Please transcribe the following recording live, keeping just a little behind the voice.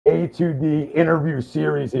A2D interview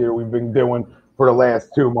series here we've been doing for the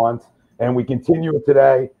last 2 months. And we continue it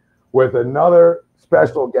today with another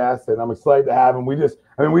special guest, and I'm excited to have him. We just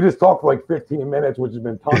talked for like 15 minutes, which has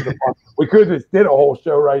been tons of fun. We could have just did a whole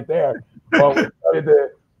show right there, but we decided to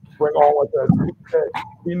bring on with us Pisa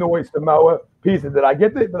Tinoisamoa. Pisa, did I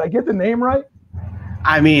get the name right?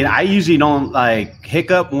 I mean, I usually don't like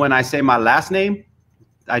hiccup when I say my last name,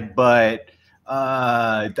 but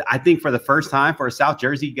I think for the first time for a South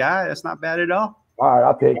Jersey guy, that's not bad at all. All right,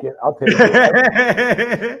 I'll take it.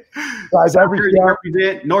 Guys, Jersey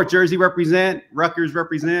represent, North Jersey represent, Rutgers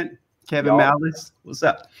represent. Kevin Malice, what's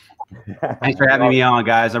up? Thanks for having me on,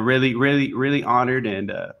 guys. I'm really, really, really honored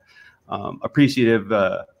and appreciative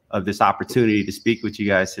of this opportunity to speak with you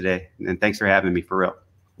guys today. And thanks for having me, for real.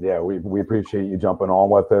 Yeah, we appreciate you jumping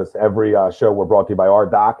on with us. Every show we're brought to you by our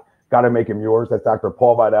doc. Got to make him yours. That's Dr.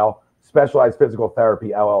 Paul Vidal, Specialized Physical Therapy,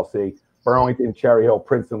 LLC, Burlington, Cherry Hill,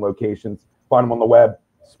 Princeton locations. Find them on the web,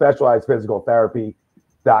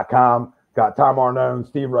 specializedphysicaltherapy.com. Got Tom Arnone,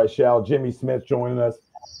 Steve Reichel, Jimmy Smith joining us,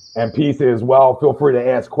 and Pisa as well. Feel free to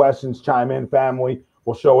ask questions, chime in, family.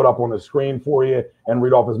 We'll show it up on the screen for you and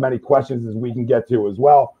read off as many questions as we can get to as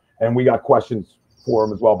well. And we got questions for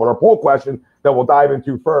them as well. But our poll question that we'll dive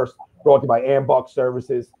into first, brought to you by Ambuck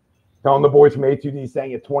Services. Telling the boys from A2D,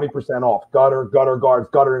 saying it 20% off. Gutter guards,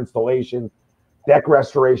 gutter installation, deck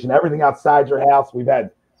restoration, everything outside your house. We've had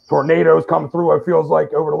tornadoes come through, it feels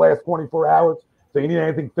like, over the last 24 hours. So you need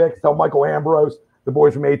anything fixed, tell Michael Ambrose, the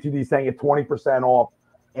boys from A2D, saying it 20% off.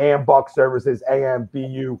 Ambuck Services,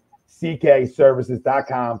 AMBUCK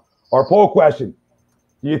services.com. Our poll question,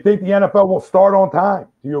 do you think the NFL will start on time?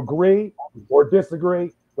 Do you agree or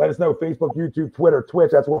disagree? Let us know. Facebook, YouTube, Twitter, Twitch,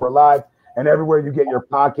 that's where we're live. And everywhere you get your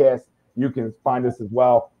podcast, you can find us as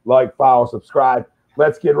well. Like, follow, subscribe.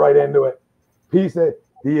 Let's get right into it. Pisa,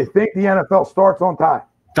 do you think the NFL starts on time?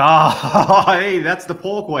 Oh, hey, that's the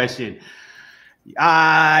poll question.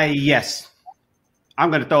 Yes. I'm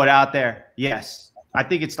going to throw it out there. Yes. I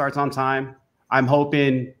think it starts on time. I'm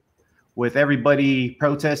hoping with everybody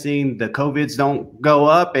protesting, the COVIDs don't go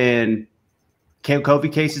up and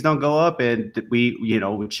COVID cases don't go up. And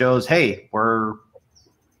it shows, hey, we're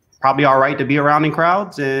probably all right to be around in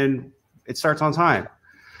crowds, and it starts on time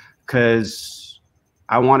because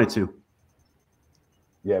I wanted to.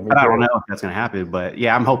 Yeah, but I don't know if that's going to happen, but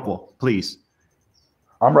yeah, I'm hopeful. Please.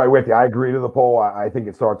 I'm right with you. I agree to the poll. I think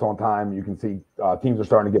it starts on time. You can see teams are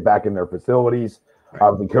starting to get back in their facilities.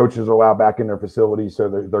 The coaches are allowed back in their facilities, so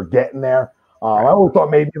they're getting there. I always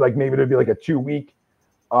thought maybe there'd be like a 2-week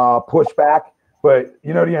pushback, but the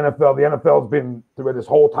NFL's been through this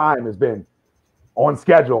whole time has been on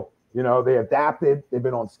schedule. They adapted. They've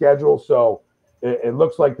been on schedule, so it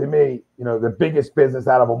looks like to me, the biggest business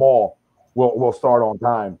out of them all will start on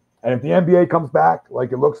time. And if the NBA comes back,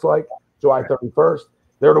 like it looks like July 31st,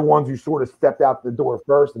 they're the ones who sort of stepped out the door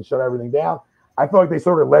first and shut everything down. I feel like they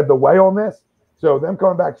sort of led the way on this. So them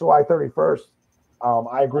coming back July 31st,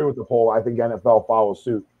 I agree with the poll. I think NFL follows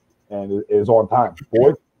suit and is on time.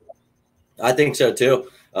 Boyd? I think so too.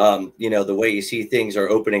 The way you see things are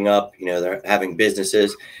opening up, they're having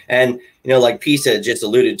businesses. And, like Pisa just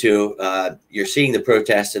alluded to, you're seeing the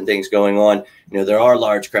protests and things going on. There are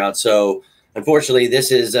large crowds. So unfortunately,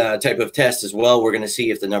 this is a type of test as well. We're going to see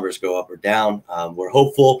if the numbers go up or down. We're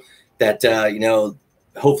hopeful that,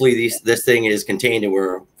 hopefully this thing is contained and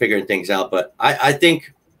we're figuring things out. But I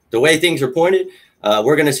think the way things are pointed,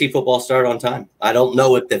 we're going to see football start on time. I don't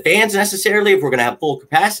know if the fans necessarily, if we're going to have full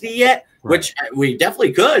capacity yet, right, which we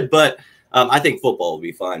definitely could, but I think football will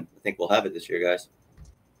be fine. I think we'll have it this year, guys.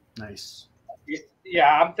 Nice.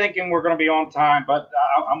 Yeah, I'm thinking we're going to be on time, but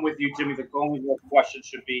I'm with you, Jimmy. The only real question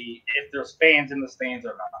should be if there's fans in the stands or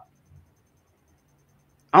not.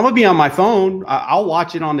 I'm going to be on my phone. I'll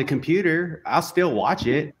watch it on the computer. I'll still watch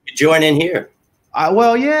it. Join in here.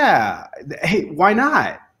 Well, yeah. Hey, why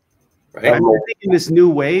not? Right. I'm thinking this new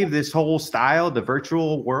wave, this whole style, the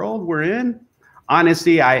virtual world we're in.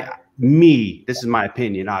 Honestly, this is my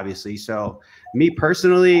opinion, obviously. So me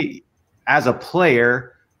personally, as a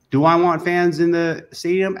player, do I want fans in the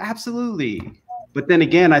stadium? Absolutely. But then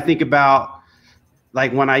again, I think about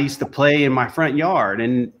like when I used to play in my front yard,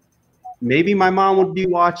 and maybe my mom would be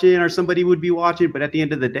watching or somebody would be watching. But at the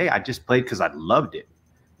end of the day, I just played because I loved it.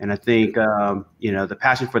 And I think, the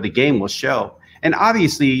passion for the game will show. And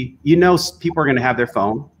obviously, people are going to have their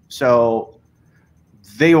phone. So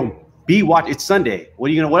they'll be watching. It's Sunday.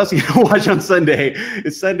 What else are you going to watch on Sunday?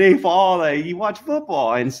 It's Sunday fall. Like, you watch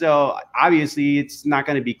football. And so obviously it's not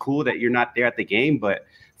going to be cool that you're not there at the game. But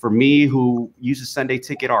for me, who uses Sunday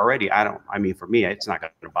ticket already, for me, it's not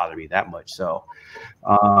going to bother me that much. So,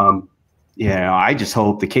 I just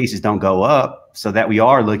hope the cases don't go up so that we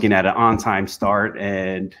are looking at an on-time start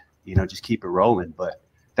and, just keep it rolling. But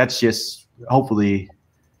that's just hopefully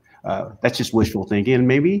that's just wishful thinking,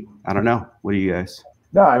 maybe. I don't know. What do you guys?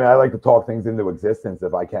 No, I mean, I like to talk things into existence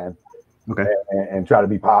if I can. Okay. And try to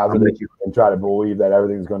be positive and try to believe that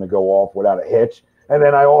everything's going to go off without a hitch. And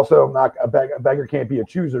then I also am not a beggar can't be a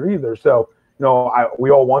chooser either. So,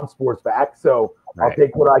 we all want sports back. So I'll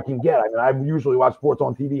take what I can get. I mean, I usually watch sports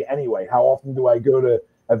on TV anyway. How often do I go to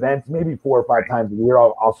events? Maybe 4 or 5 times a year.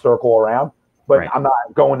 I'll circle around, but I'm not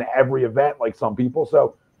going to every event like some people.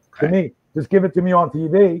 So to me, just give it to me on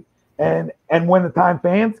TV. And when the time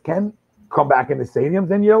fans can come back in the stadiums,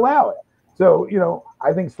 then you allow it. So,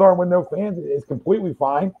 I think starting with no fans is completely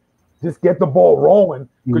fine. Just get the ball rolling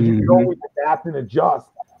because you can always adapt and adjust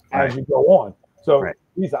as you go on. So,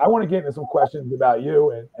 Lisa, I want to get into some questions about you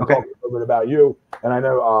and talk a little bit about you. And I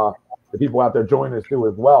know the people out there joining us do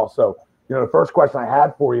as well. So, the first question I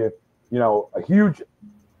had for you, a huge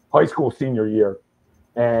high school senior year,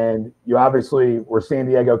 and you obviously were San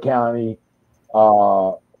Diego County,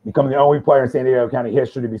 becoming the only player in San Diego County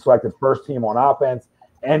history to be selected first team on offense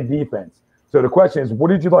and defense. So the question is, what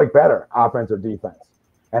did you like better, offense or defense?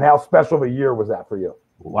 And how special of a year was that for you?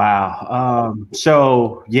 Wow.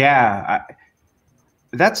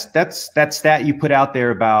 That stat you put out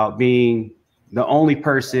there about being the only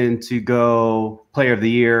person to go player of the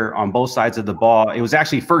year on both sides of the ball. It was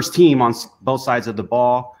actually first team on both sides of the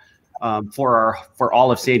ball for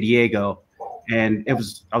all of San Diego. And I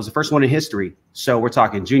was the first one in history. So we're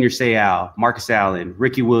talking Junior Seau, Marcus Allen,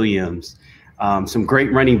 Ricky Williams, some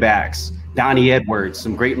great running backs, Donnie Edwards,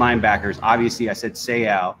 some great linebackers. Obviously, I said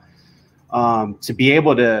Seau. To be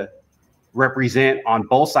able to represent on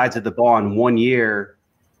both sides of the ball in 1 year,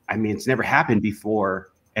 I mean, it's never happened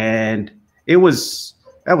before. And that was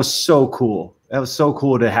so cool. That was so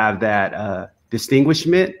cool to have that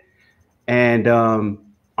distinguishment. And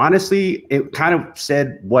honestly, it kind of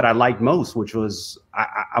said what I liked most, which was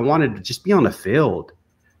I wanted to just be on the field.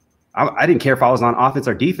 I didn't care if I was on offense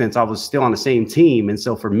or defense. I was still on the same team. And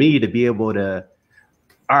so for me to be able to,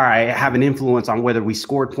 have an influence on whether we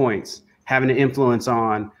scored points, having an influence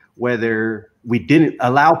on whether we didn't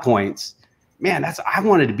allow points, man, I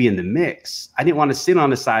wanted to be in the mix. I didn't want to sit on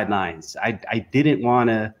the sidelines. I didn't want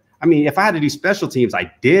to, if I had to do special teams, I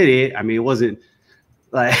did it. It wasn't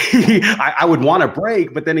like I would want a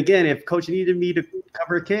break, but then again, if coach needed me to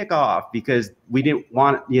cover a kickoff because we didn't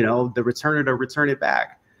want, the returner to return it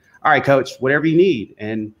back. All right, coach, whatever you need.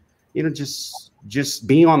 And, just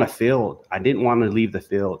being on the field, I didn't want to leave the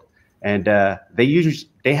field. And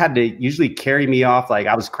they had to usually carry me off like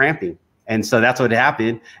I was cramping. And so that's what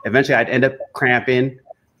happened. Eventually I'd end up cramping,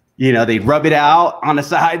 they'd rub it out on the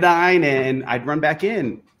sideline and I'd run back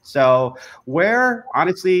in. So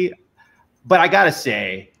honestly, but I got to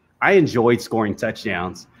say, I enjoyed scoring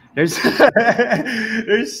touchdowns. There's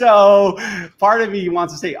so part of me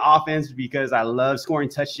wants to say offense because I love scoring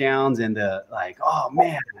touchdowns and oh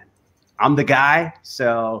man, I'm the guy.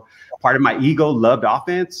 So part of my ego loved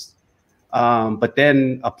offense. But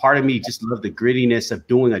then a part of me just loved the grittiness of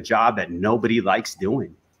doing a job that nobody likes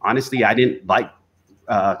doing. Honestly, I didn't like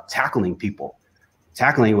tackling people.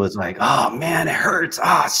 Tackling was like, oh man, it hurts.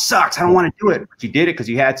 It sucks. I don't want to do it. But you did it because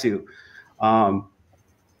you had to.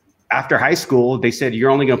 After high school, they said, you're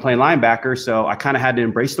only going to play linebacker. So I kind of had to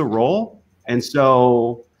embrace the role. And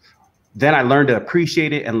so then I learned to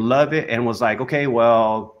appreciate it and love it and was like, okay,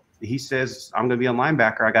 well, he says I'm going to be a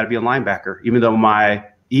linebacker. I got to be a linebacker, even though my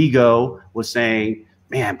ego was saying,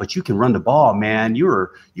 man, but you can run the ball, man. You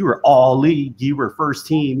were all league. You were first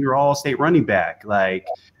team. You were all state running back. Like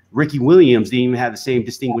Ricky Williams didn't even have the same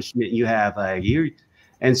distinguishment you have.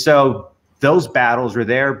 And so those battles were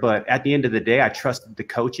there, but at the end of the day, I trusted the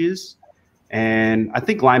coaches, and I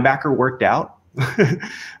think linebacker worked out. It's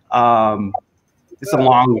a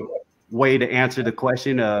long way to answer the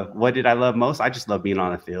question of what did I love most. I just love being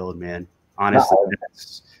on the field, man. Honestly,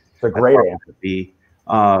 it's a great answer.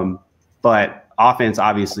 But offense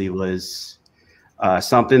obviously was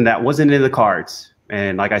something that wasn't in the cards,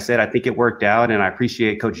 and like I said, I think it worked out, and I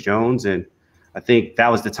appreciate Coach Jones and. I think that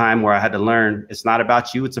was the time where I had to learn it's not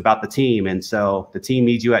about you, it's about the team. And so the team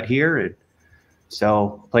needs you out here. And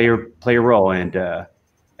so play your role. And I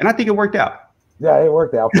think it worked out. Yeah, it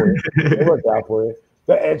worked out for you. It worked out for you.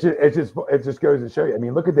 But it just goes to show you.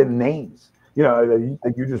 Look at the names,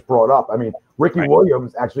 that you just brought up. Ricky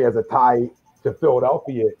Williams actually has a tie to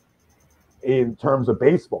Philadelphia in terms of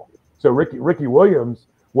baseball. So Ricky Williams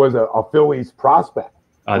was a Phillies prospect.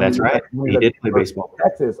 Oh, that's right. He did play baseball.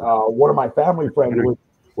 Texas. One of my family friends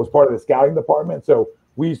was part of the scouting department. So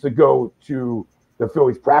we used to go to the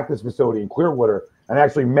Phillies practice facility in Clearwater and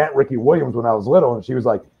actually met Ricky Williams when I was little. And she was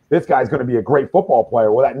like, this guy's going to be a great football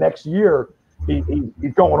player. Well, that next year, he's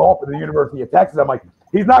going off to the University of Texas. I'm like,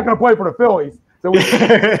 he's not going to play for the Phillies. So we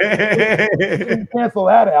cancel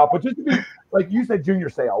that out. But just to be, like you said, Junior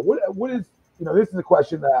Seau, what is, this is a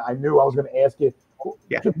question that I knew I was going to ask you.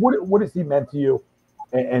 Yeah. Just what has he meant to you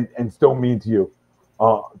and still mean to you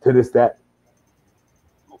to this day?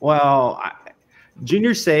 Well,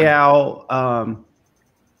 Junior Seau,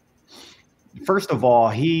 first of all,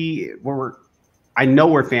 I know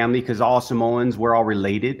we're family because all Samoans, we're all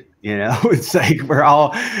related. It's like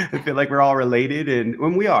I feel like we're all related, and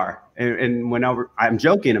when we are, and whenever I'm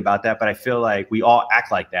joking about that, but I feel like we all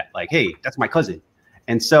act like that. Like, hey, that's my cousin,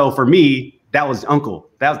 and so for me, that was uncle.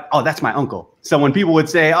 That's my uncle. So when people would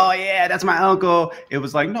say, oh yeah, that's my uncle, it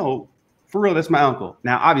was like, no, for real, that's my uncle.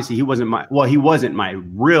 Now, obviously, he wasn't my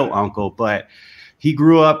real uncle, but we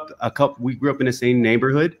grew up in the same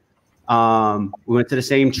neighborhood. We went to the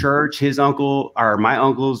same church. My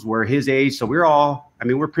uncles were his age. So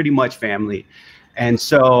we're pretty much family. And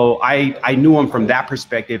so I knew him from that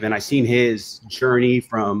perspective, and I seen his journey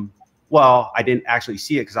I didn't actually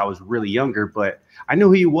see it because I was really younger, but I knew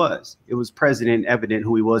who he was. It was present and evident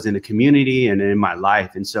who he was in the community and in my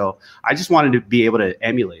life. And so I just wanted to be able to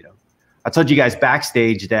emulate him. I told you guys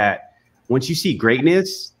backstage that once you see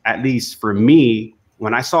greatness, at least for me,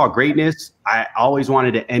 when I saw greatness, I always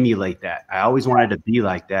wanted to emulate that. I always wanted to be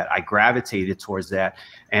like that. I gravitated towards that.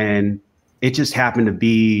 And it just happened to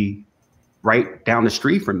be right down the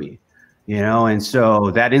street from me, And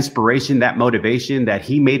so that inspiration, that motivation that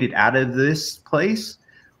he made it out of this place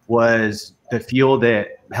was the fuel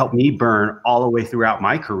that helped me burn all the way throughout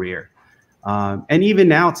my career. And even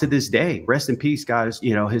now to this day, rest in peace, guys,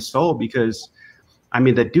 his soul, because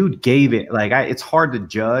the dude gave it. Like, it's hard to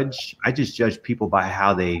judge. I just judge people by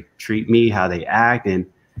how they treat me, how they act. And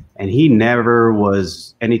he never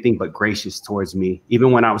was anything but gracious towards me,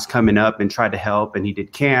 even when I was coming up and tried to help. And he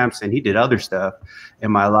did camps and he did other stuff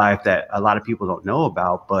in my life that a lot of people don't know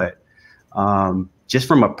about. But just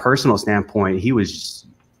from a personal standpoint, he was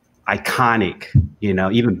iconic,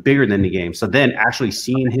 even bigger than the game. So then actually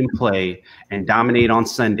seeing him play and dominate on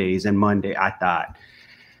Sundays and Monday, I thought,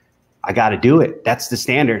 I got to do it. That's the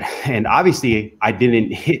standard. And obviously I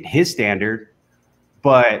didn't hit his standard,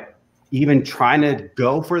 but even trying to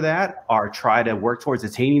go for that or try to work towards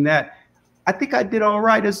attaining that, I think I did all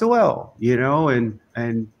right as well,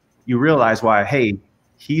 and you realize why, hey,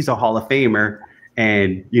 he's a Hall of Famer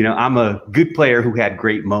and, I'm a good player who had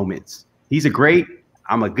great moments.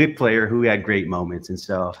 I'm a good player who had great moments. And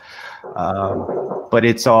so, but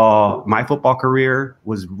my football career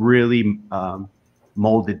was really,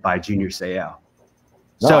 molded by Junior Seau.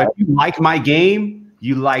 So if you like my game,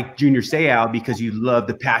 you like Junior Seau because you love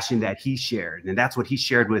the passion that he shared. And that's what he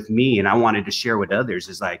shared with me. And I wanted to share with others.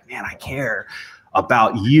 Is like, man, I care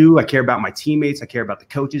about you. I care about my teammates. I care about the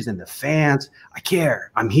coaches and the fans. I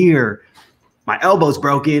care. I'm here. My elbow's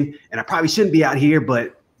broken and I probably shouldn't be out here,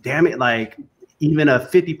 but damn it, like even a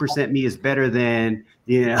 50% me is better than,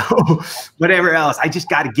 whatever else. I just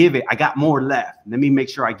got to give it. I got more left. Let me make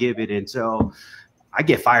sure I give it. And so I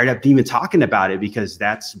get fired up even talking about it because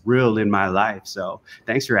that's real in my life. So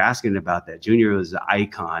thanks for asking about that. Junior was an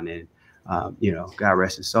icon and, God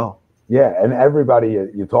rest his soul. Yeah. And everybody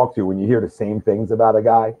you talk to, when you hear the same things about a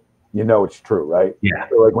guy, it's true, right? Yeah.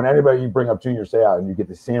 So like when anybody you bring up Junior Seau and you get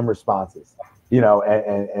the same responses,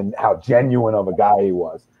 and how genuine of a guy he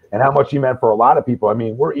was and how much he meant for a lot of people.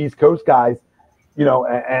 We're East Coast guys, and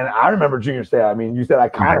I remember Junior Seau. You said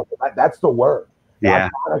iconic. That's the word. Yeah.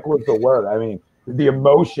 Iconic was the word. The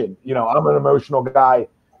emotion, I'm an emotional guy,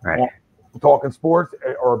 right? Talking sports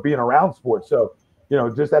or being around sports. So,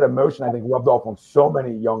 just that emotion, I think, rubbed off on so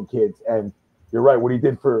many young kids. And you're right, what he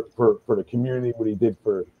did for the community, what he did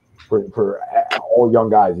for all young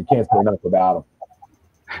guys, you can't say enough about him.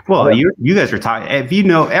 Well, you guys are talking. If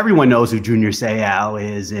everyone knows who Junior Seau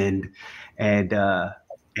is, and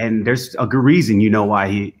there's a good reason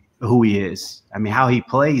why who he is. How he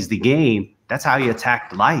plays the game. That's how he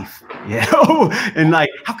attacked life, and like,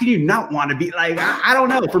 how can you not want to be like, I don't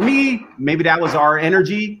know. For me, maybe that was our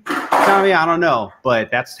energy. I don't know,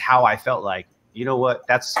 but that's how I felt like, what?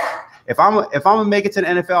 That's if I'm gonna make it to the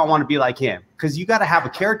NFL, I want to be like him because you got to have a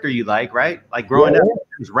character you like, right? Like growing up,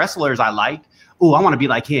 there's wrestlers I like. Oh, I want to be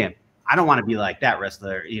like him. I don't want to be like that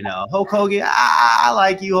wrestler, Hulk Hogan. I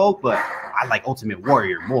like you, Hulk, but I like Ultimate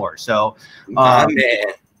Warrior more. So,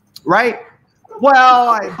 right.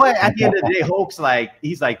 Well, but at the end of the day, Hulk's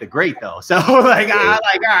he's like the great though. So all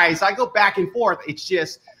right. So I go back and forth. It's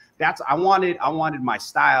just I wanted my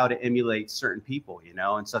style to emulate certain people, you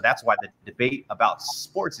know, and so that's why the debate about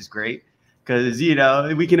sports is great, because, you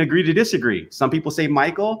know, we can agree to disagree. Some people say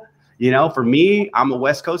Michael, you know, for me, I'm a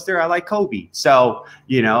West Coaster. I like Kobe. So,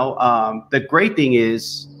 you know, the great thing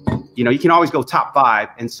is, you know, you can always go top 5.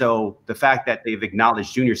 And so the fact that they've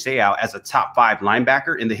acknowledged Junior Seau as a top 5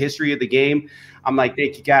 linebacker in the history of the game, I'm like,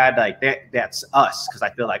 thank you, God, like that's us. Cause I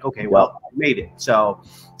feel like, okay, well, I made it. So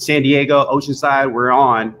San Diego, Oceanside, we're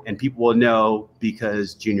on, and people will know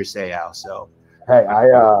because Junior Seau. So, hey,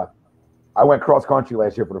 I went cross country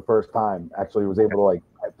last year for the first time. Actually, was able to like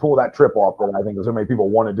pull that trip off that I think so many people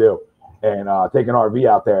want to do, and take an RV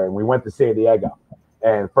out there. And we went to San Diego,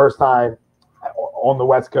 and first time on the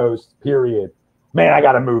West Coast. Period. Man, I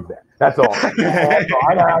got to move there. That's all. I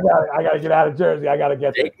got to get out of Jersey. I got to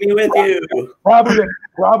get Take me with you.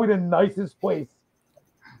 Probably the nicest place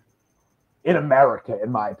in America,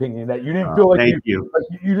 in my opinion. That you didn't feel like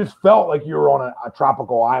you just felt like you were on a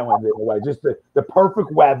tropical island in a way. Just the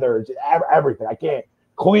perfect weather, just everything. I can't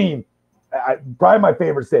clean. Probably my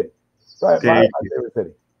favorite city. Probably my favorite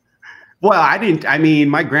city. Well, I mean,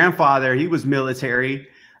 my grandfather, he was military.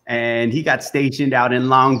 And he got stationed out in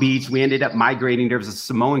Long Beach. We ended up migrating. There was a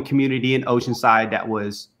Samoan community in Oceanside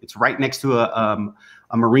it's right next to a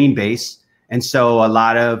Marine base. And so a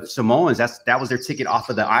lot of Samoans, that was their ticket off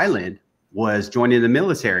of the island, was joining the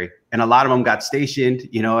military. And a lot of them got stationed,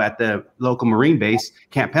 you know, at the local Marine base,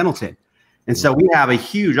 Camp Pendleton. And so we have a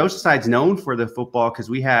huge, Oceanside's known for the football because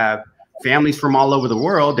we have families from all over the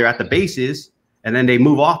world. They're at the bases. And then they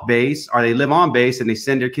move off base or they live on base and they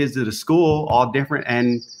send their kids to the school, all different.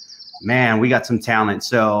 And man, we got some talent.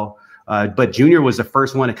 So, but Junior was the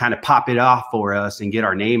first one to kind of pop it off for us and get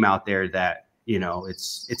our name out there that, you know,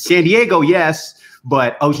 it's San Diego,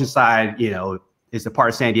 but Oceanside, you know, is the part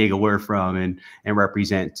of San Diego we're from and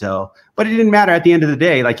represent. So, but it didn't matter at the end of the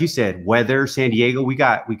day. Like you said, weather, San Diego, we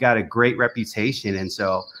got a great reputation. And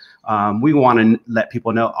so, we want to let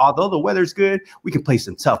people know, although the weather's good, we can play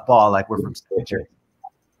some tough ball like we're from Stitcher.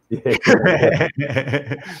 Boys,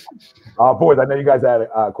 I know you guys had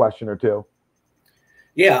a question or two.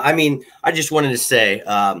 Yeah, I mean, I just wanted to say,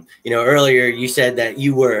 you know, earlier you said that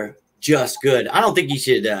you were just good. I don't think you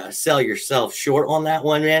should sell yourself short on that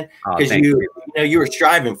one, man, because you were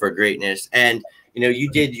striving for greatness and, you know,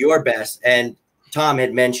 you did your best. And Tom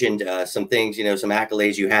had mentioned some things, you know, some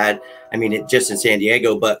accolades you had. I mean, just in San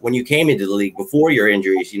Diego, but when you came into the league before your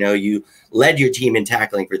injuries, you know, you led your team in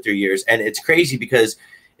tackling for 3 years. And it's crazy because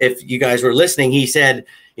if you guys were listening, he said,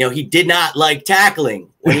 you know, he did not like tackling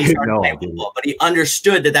when he started playing football, but he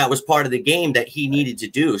understood that was part of the game that he needed to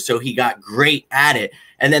do. So he got great at it.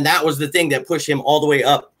 And then that was the thing that pushed him all the way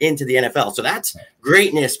up into the NFL. So that's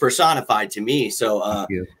greatness personified to me. So,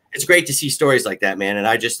 it's great to see stories like that, man. And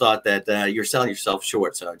I just thought that you're selling yourself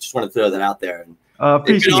short. So I just want to throw that out there. And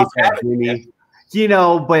appreciate that, Jimmy. You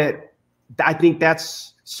know, but I think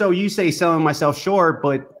that's so you say selling myself short,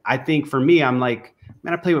 but I think for me, I'm like,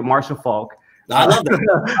 man, I play with Marshall Falk. I love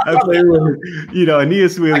that. I play with, you know,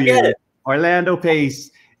 Aeneas Williams, Orlando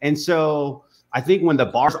Pace. And so I think when the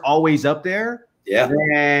bar's always up there,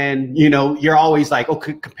 then, you know, you're always like,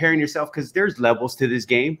 comparing yourself because there's levels to this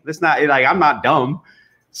game. That's not like I'm not dumb.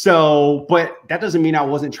 So, but that doesn't mean I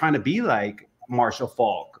wasn't trying to be like Marshall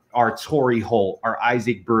Falk or Torrey Holt or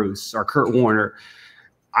Isaac Bruce or Kurt Warner.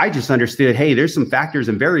 I just understood, hey, there's some factors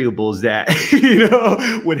and variables that, you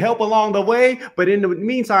know, would help along the way. But in the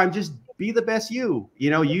meantime, just be the best you.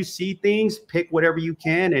 You know, you see things, pick whatever you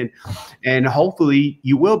can, and hopefully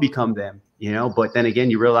you will become them, you know. But then again,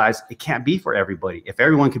 you realize it can't be for everybody. If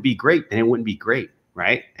everyone could be great, then it wouldn't be great.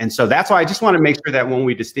 Right. And so that's why I just want to make sure that when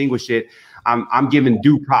we distinguish it, I'm giving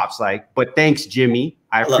due props, like, but thanks, Jimmy.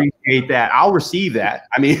 I appreciate that. I'll receive that.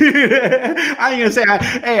 I mean, I ain't gonna say,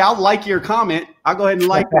 hey, I'll like your comment. I'll go ahead and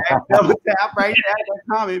like that. Tap right there, that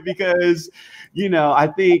comment, because, you know, I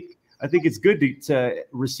think it's good to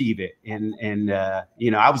receive it. And you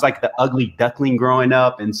know, I was like the ugly duckling growing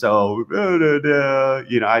up. And so,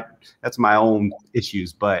 you know, that's my own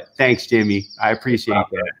issues, but thanks, Jimmy. I appreciate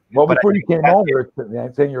that. Well, before you came on, we were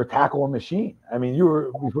saying you're a tackling machine. I mean,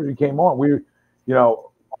 before you came on, you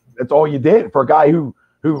know, that's all you did for a guy who,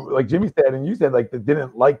 like Jimmy said, and you said, like, that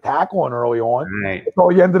didn't like tackling early on. Right. That's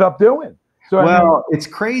all you ended up doing. So, well, I mean, it's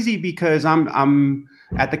crazy because I'm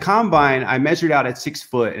at the combine, I measured out at 6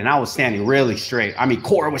 foot and I was standing really straight. I mean,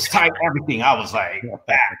 core was tight, everything. I was like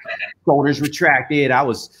back, shoulders retracted. I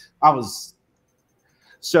was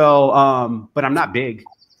so, but I'm not big.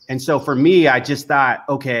 And so for me, I just thought,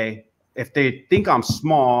 okay, if they think I'm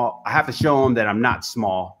small, I have to show them that I'm not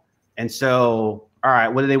small. And so, all right,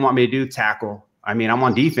 what do they want me to do? Tackle. I mean, I'm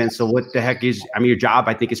on defense, so what the heck is? I mean, your job,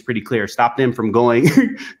 I think, is pretty clear. Stop them from going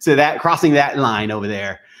to that, crossing that line over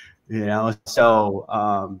there. You know,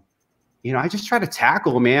 so you know, I just try to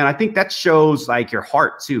tackle, man. I think that shows like your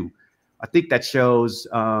heart too. I think that shows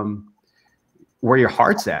where your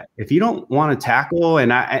heart's at. If you don't want to tackle,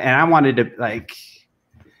 and I wanted to like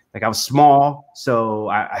I was small, so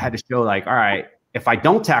I had to show like, all right, if I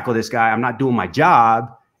don't tackle this guy, I'm not doing my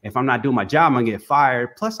job. If I'm not doing my job, I'm gonna get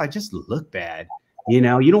fired. Plus, I just look bad. You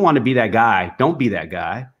know, you don't want to be that guy. Don't be that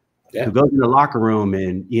guy who goes in the locker room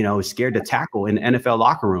and, you know, is scared to tackle in the NFL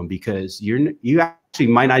locker room because you actually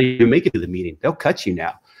might not even make it to the meeting. They'll cut you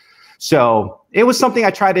now. So it was something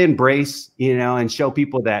I try to embrace, you know, and show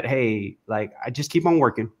people that, hey, like, I just keep on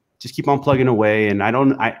working, just keep on plugging away. And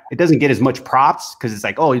it doesn't get as much props because it's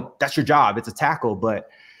like, oh, that's your job. It's a tackle. But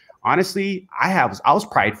honestly, I was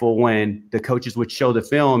prideful when the coaches would show the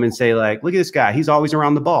film and say, like, look at this guy. He's always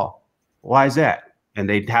around the ball. Why is that? And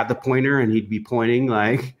they'd have the pointer and he'd be pointing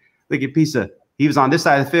like, look at Pisa. He was on this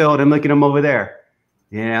side of the field and look at him over there.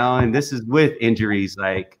 You know, and this is with injuries.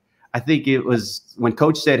 Like, I think it was when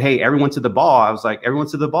coach said, hey, everyone to the ball. I was like, everyone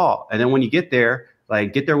to the ball. And then when you get there,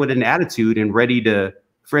 like, get there with an attitude and ready to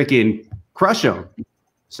freaking crush them.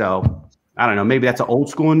 So I don't know. Maybe that's an old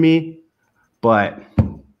school in me, but.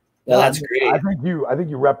 Well, that's great. I think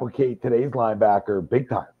you replicate today's linebacker big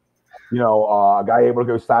time. You know, a guy able to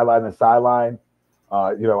go sideline to sideline.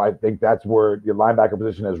 You know, I think that's where your linebacker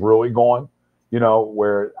position has really gone. You know,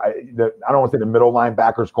 where I don't want to say the middle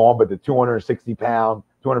linebacker's gone, but the 260-pound,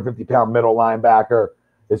 250-pound middle linebacker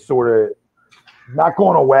is sort of not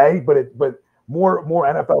going away, but more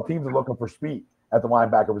NFL teams are looking for speed at the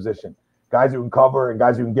linebacker position. Guys who can cover and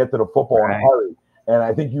guys who can get to the football in a hurry. And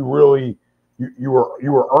I think you really you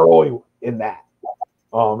were early in that.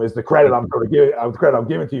 Is the credit I'm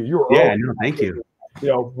giving to you. You were early. Yeah, no, thank you. You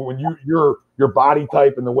know, when your body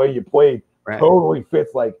type and the way you played totally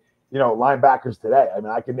fits like, you know, linebackers today. I mean,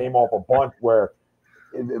 I can name off a bunch where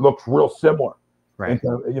it looks real similar. Right.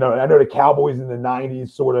 And, you know, I know the Cowboys in the 90s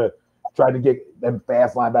sort of tried to get them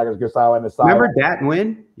fast linebackers go sideline to sideline. Remember Dat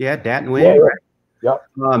Nguyen? Yeah, Dat Nguyen. Yeah, right. Yep.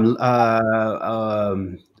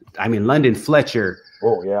 I mean, London Fletcher.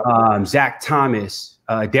 Oh, yeah. Zach Thomas.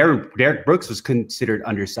 Derek Brooks was considered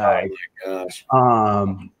undersized. Oh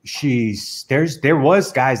my gosh. There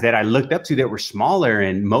was guys that I looked up to that were smaller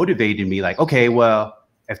and motivated me. Like, okay, well,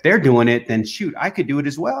 if they're doing it, then shoot, I could do it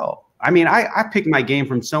as well. I mean, I picked my game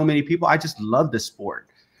from so many people. I just love the sport,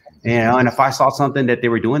 you know. And if I saw something that they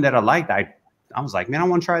were doing that I liked, I was like, man, I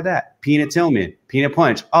want to try that. Peanut Tillman, peanut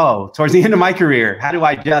punch. Oh, towards the end of my career, how do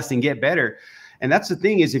I adjust and get better? And that's the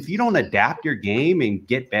thing is, if you don't adapt your game and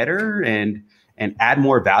get better and add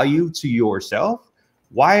more value to yourself,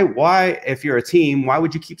 why, if you're a team, why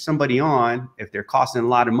would you keep somebody on if they're costing a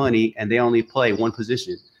lot of money and they only play one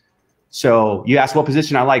position? So you asked what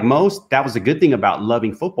position I like most. That was a good thing about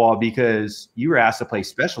loving football because you were asked to play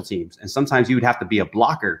special teams. And sometimes you would have to be a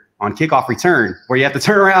blocker on kickoff return where you have to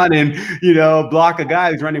turn around and, you know, block a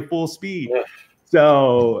guy who's running full speed. Yeah.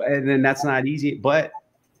 So, and then that's not easy, but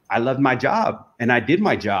I loved my job and I did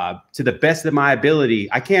my job to the best of my ability.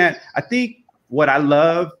 I think what I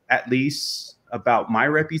love at least about my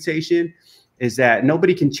reputation is that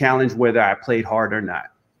nobody can challenge whether I played hard or not.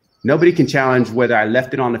 Nobody can challenge whether I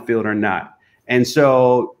left it on the field or not. And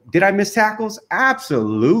so did I miss tackles?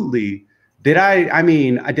 Absolutely. Did I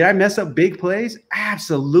mess up big plays?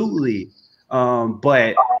 Absolutely.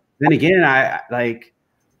 But then again, I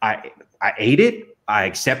ate it, I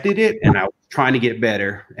accepted it, and I was trying to get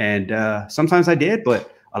better. And sometimes I did,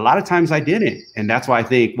 but a lot of times I didn't. And that's why I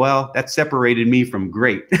think, well, that separated me from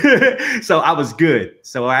great. So I was good.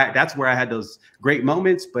 So that's where I had those great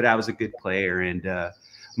moments, but I was a good player. And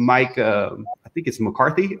Mike, I think it's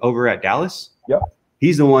McCarthy over at Dallas. Yep.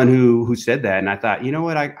 He's the one who said that. And I thought, you know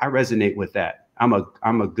what? I resonate with that. I'm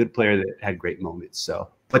a good player that had great moments. So,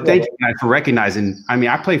 but thank you guys for recognizing. I mean,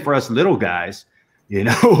 I play for us little guys, you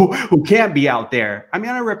know, who can't be out there. I mean,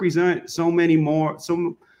 I represent so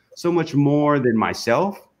much more than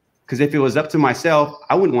myself. Because if it was up to myself,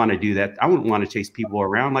 I wouldn't want to do that. I wouldn't want to chase people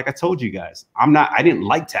around. Like I told you guys, I didn't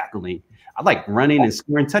like tackling. I like running and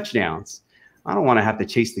scoring touchdowns. I don't want to have to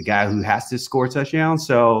chase the guy who has to score touchdowns.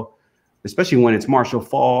 So, especially when it's Marshall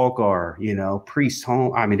Faulk or, you know, Priest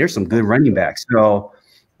Home. I mean, there's some good running backs. So,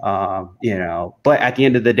 you know, but at the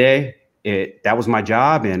end of the day, that was my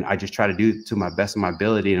job. And I just try to do it to my best of my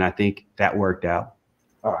ability. And I think that worked out.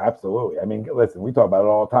 Oh, absolutely. I mean, listen, we talk about it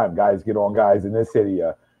all the time. Guys get on guys in this city,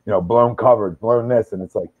 you know, blown coverage, blown this. And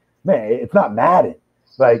it's like, man, it's not Madden.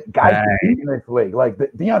 Like, guys get beat in this league. Like,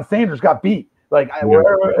 Deion Sanders got beat. Like, you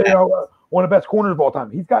know, one of the best corners of all time.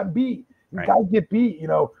 He's gotten beat. Right. Guys get beat. You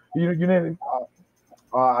know,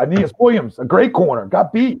 Aeneas Williams, a great corner,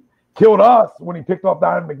 got beat, killed us when he picked off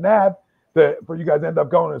Donovan McNabb. For you guys end up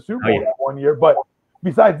going to the Super Bowl that one year. But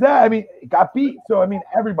besides that, I mean, it got beat. So I mean,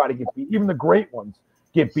 everybody gets beat. Even the great ones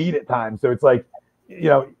get beat at times. So it's like, you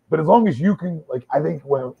know, but as long as you can, like, I think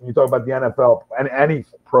when you talk about the NFL and any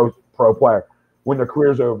pro player, when their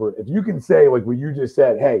career's over, if you can say like what you just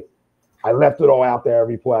said, hey, I left it all out there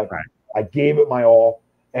every play. Right. I gave it my all,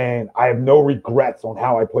 and I have no regrets on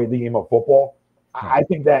how I played the game of football. Right. I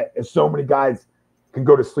think that if so many guys can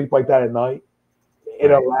go to sleep like that at night, it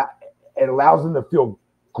allows them to feel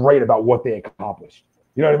great about what they accomplished.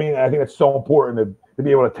 You know what I mean? And I think it's so important to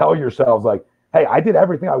be able to tell yourselves, like, hey, I did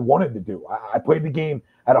everything I wanted to do. I played the game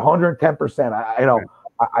at 110%.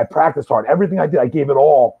 I practiced hard. Everything I did, I gave it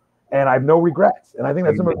all, and I have no regrets. And I think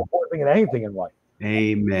that's the most important thing in anything in life.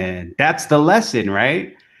 Amen. That's the lesson,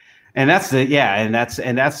 right? And that's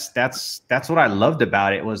what I loved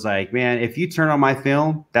about it was like, man, if you turn on my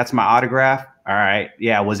film, that's my autograph. All right.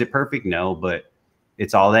 Yeah. Was it perfect? No, but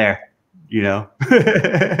it's all there. You know,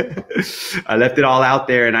 I left it all out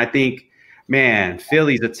there. And I think, man,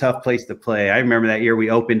 Philly's a tough place to play. I remember that year we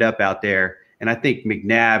opened up out there, and I think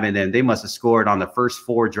McNabb and then they must have scored on the first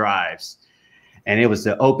 4 drives. And it was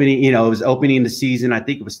the opening, you know, it was opening the season. I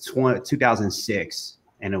think it was 2006,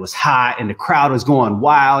 and it was hot and the crowd was going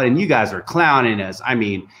wild and you guys were clowning us. I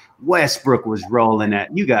mean, Westbrook was rolling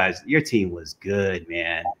at you guys. Your team was good,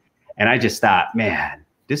 man. And I just thought, man,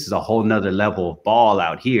 this is a whole nother level of ball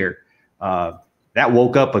out here. That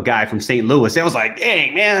woke up a guy from St. Louis. I was like,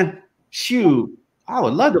 dang, man, shoot, I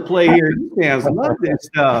would love to play here. You fans love this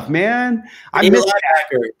stuff, man. We need a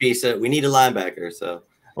linebacker, Pisa. We need a linebacker. So,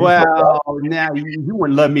 well, now you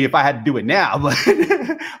wouldn't love me if I had to do it now, but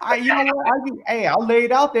I'll lay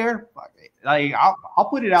it out there. Like I'll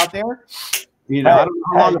put it out there. You know, I don't know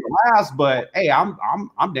how long it'll last, but hey, I'm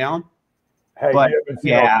down. Hey, but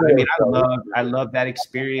yeah, I mean, I love that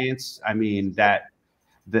experience. I mean, that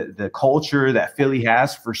the culture that Philly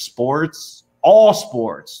has for sports, all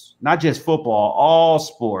sports, not just football, all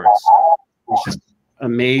sports. It's just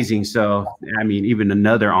amazing. So, I mean, even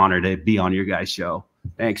another honor to be on your guys' show.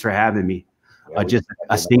 Thanks for having me. Just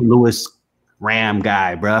a St. Louis Ram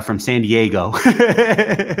guy, bro, from San Diego. We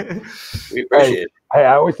appreciate it. Hey,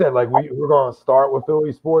 I always said, like, we're going to start with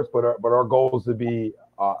Philly sports, but our goal is to be,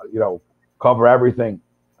 cover everything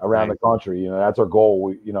around the country. You know, that's our goal.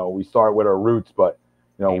 We start with our roots, but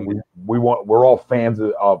we're all fans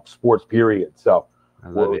of sports, period. So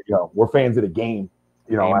we're fans of the game.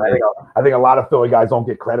 You know, and I think a lot of Philly guys don't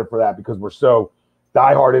get credit for that because we're so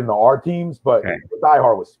diehard into our teams, but we're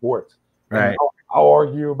diehard with sports. Right. I'll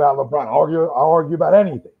argue about LeBron. I'll argue about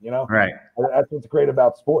anything. You know. Right. That's what's great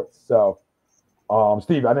about sports. So,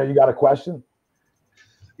 Steve, I know you got a question.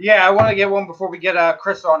 Yeah, I want to get one before we get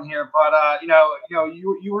Chris on here, but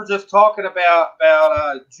you were just talking about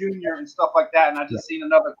Junior and stuff like that, and I just seen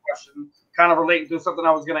another question kind of relating to something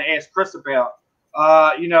I was going to ask Chris about.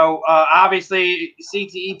 Obviously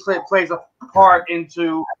CTE plays a part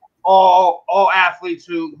into all athletes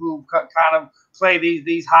who kind of play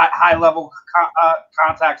these high level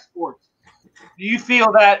contact sports. Do you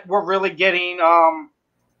feel that we're really getting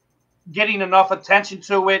enough attention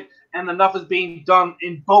to it? And enough is being done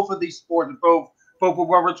in both of these sports, both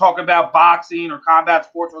where we're talking about boxing or combat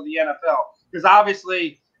sports or the NFL. Because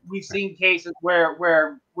obviously we've seen cases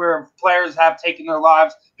where players have taken their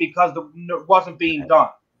lives because it wasn't being done.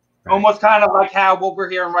 Right. Almost kind of like how what we're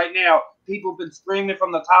hearing right now. People have been screaming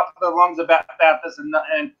from the top of their lungs about this, and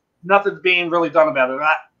nothing's being really done about it.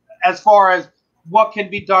 As far as what can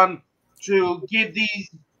be done to give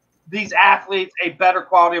these athletes a better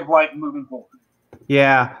quality of life moving forward.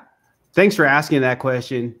 Yeah. Thanks for asking that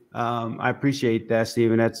question. I appreciate that,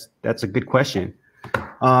 Steven. That's a good question.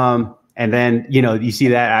 And then, you see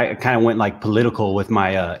that I kind of went like political with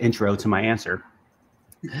my intro to my answer.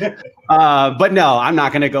 But no, I'm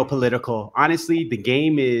not going to go political. Honestly, the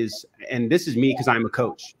game is, and this is me because I'm a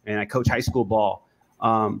coach and I coach high school ball.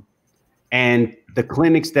 And the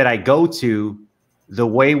clinics that I go to, the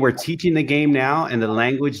way we're teaching the game now and the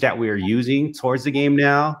language that we are using towards the game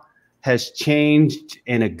now has changed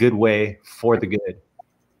in a good way for the good.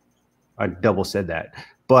 I double said that,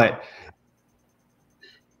 but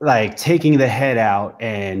like taking the head out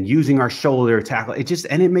and using our shoulder tackle,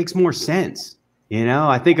 it makes more sense.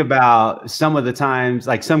 I think about some of the times,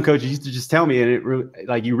 like some coaches used to just tell me,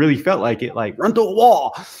 and you really felt like it, like run through a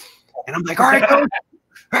wall. And I'm like, all right, coach.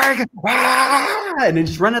 And then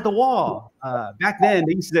just run at the wall. Back then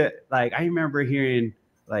they used to, like, I remember hearing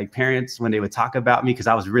like parents when they would talk about me because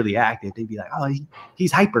I was really active, they'd be like, oh,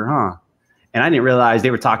 he's hyper, huh? And I didn't realize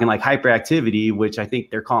they were talking like hyperactivity, which I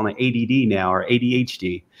think they're calling ADD now, or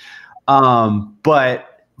ADHD. But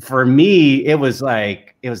for me, it was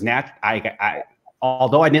like, it was natural.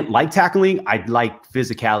 Although I didn't like tackling, I liked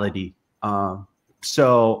physicality.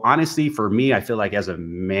 So honestly, for me, I feel like as a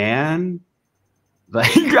man,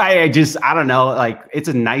 like I don't know, like it's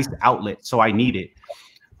a nice outlet, so I need it.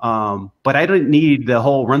 But I didn't need the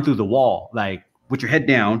whole run through the wall, like with your head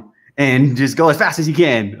down and just go as fast as you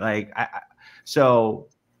can. Like, so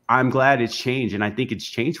I'm glad it's changed, and I think it's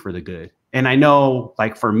changed for the good. And I know,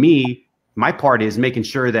 like for me, my part is making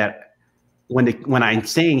sure that when I'm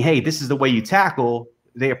saying, hey, this is the way you tackle,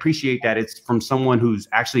 they appreciate that it's from someone who's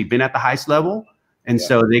actually been at the highest level. And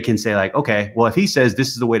so they can say like, okay, well, if he says this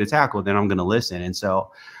is the way to tackle, then I'm going to listen. And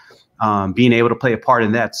so being able to play a part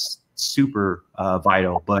in that's super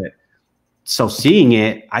vital. But so seeing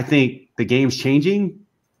it, I think the game's changing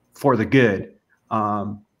for the good.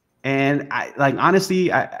 And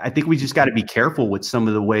honestly, I think we just got to be careful with some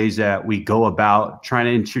of the ways that we go about trying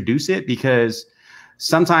to introduce it, because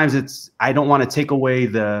sometimes I don't want to take away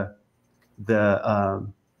the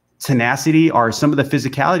tenacity or some of the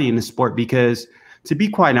physicality in the sport, because to be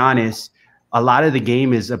quite honest, a lot of the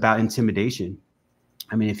game is about intimidation.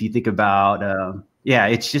 I mean, if you think about,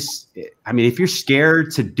 it's just, I mean, if you're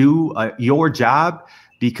scared to do your job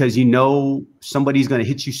because you know somebody's going to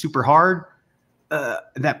hit you super hard,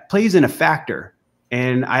 that plays in a factor.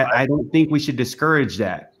 And I don't think we should discourage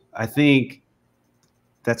that. I think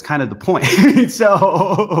that's kind of the point.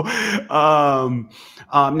 So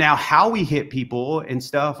now how we hit people and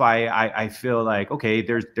stuff, I feel like, okay,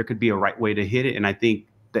 there could be a right way to hit it. And I think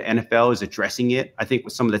the NFL is addressing it. I think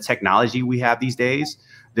with some of the technology we have these days,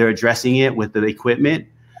 they're addressing it with the equipment.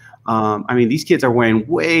 I mean, these kids are wearing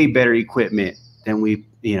way better equipment than we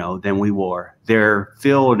wore. Their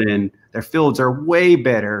fields are way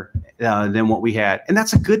better than what we had. And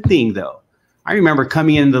that's a good thing, though. I remember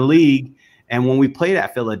coming into the league, and when we played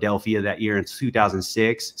at Philadelphia that year in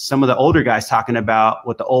 2006, some of the older guys talking about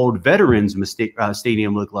what the old veterans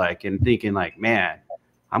stadium looked like, and thinking like, man,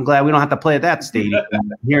 I'm glad we don't have to play at that stadium.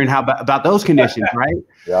 Hearing how about those conditions, right?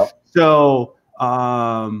 Yeah. So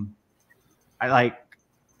I like,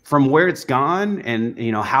 from where it's gone and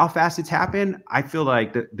how fast it's happened, I feel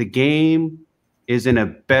like the game is in a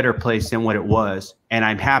better place than what it was. And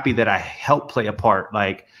I'm happy that I helped play a part.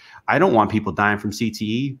 Like, I don't want people dying from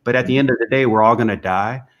CTE, but at the end of the day, we're all going to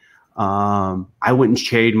die. I wouldn't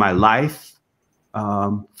trade my life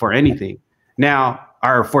for anything now,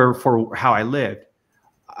 or for how I lived.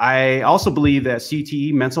 I also believe that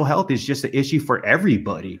CTE, mental health, is just an issue for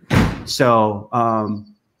everybody. So, I'm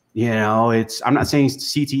not saying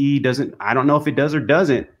CTE doesn't, I don't know if it does or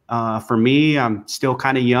doesn't. For me, I'm still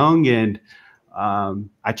kind of young, and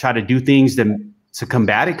I try to do things to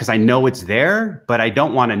combat it because I know it's there, but I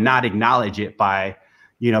don't want to not acknowledge it by,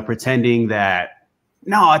 pretending that,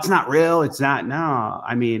 no, it's not real. It's not. No,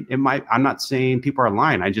 I mean, it might. I'm not saying people are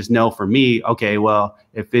lying. I just know for me, okay, well,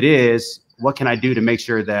 if it is, what can I do to make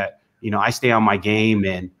sure that, I stay on my game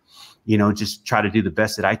and, just try to do the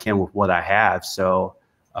best that I can with what I have. So,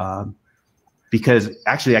 because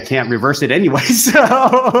actually I can't reverse it anyway.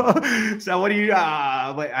 So what do you,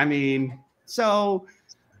 but I mean, so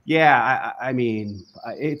yeah, I mean,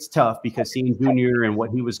 it's tough because seeing Junior and what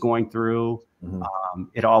he was going through,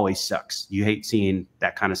 it always sucks. You hate seeing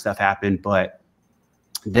that kind of stuff happen. But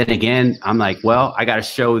then again, I'm like, well, I got to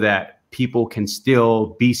show that people can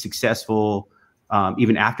still be successful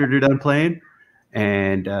even after they're done playing,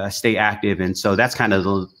 and stay active. And so that's kind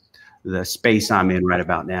of the space I'm in right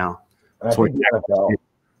about now. And I think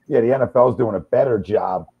the NFL is doing a better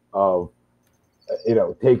job of,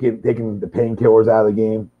 taking the painkillers out of the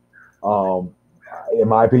game. In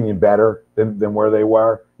my opinion, better than where they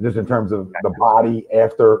were, just in terms of the body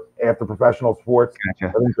after professional sports.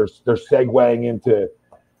 Gotcha. I think they're segueing into.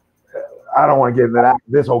 I don't want to get into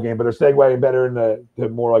this whole game, but they're segueing better into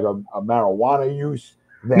more like a marijuana use.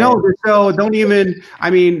 No, so don't even. I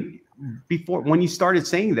mean, before when you started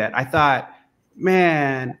saying that, I thought,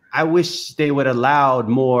 man, I wish they would allowed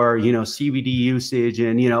more, CBD usage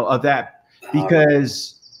and of that,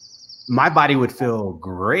 because my body would feel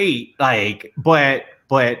great. Like, but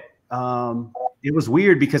it was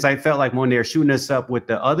weird because I felt like when they were shooting us up with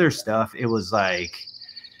the other stuff, it was like,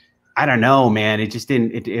 I don't know, man. It just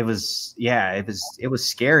didn't. It was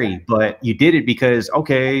scary. But you did it because,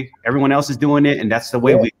 okay, everyone else is doing it, and that's the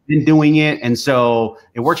way we've been doing it, and so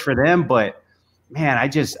it works for them. But man,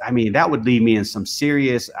 I mean, that would leave me in some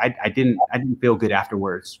serious. I didn't feel good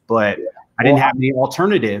afterwards. But I didn't have any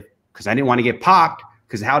alternative because I didn't want to get popped.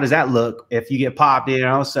 Because how does that look if you get popped?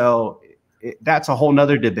 So that's a whole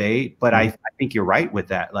nother debate. But I think you're right with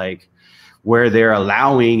that, like where they're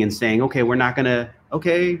allowing and saying, okay, we're not gonna,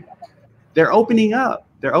 okay, they're opening up,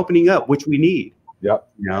 which we need. Yep.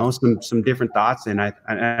 You know, some different thoughts, and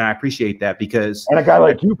I appreciate that, because and a guy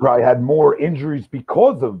like you probably had more injuries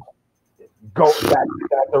because of going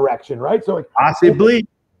that direction, right? So like, possibly,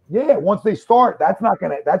 yeah. Once they start, that's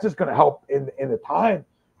just gonna help in the time,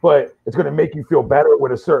 but it's gonna make you feel better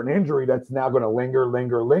with a certain injury that's now gonna linger,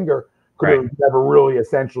 because right. it was never really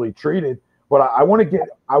essentially treated. But I want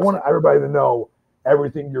everybody to know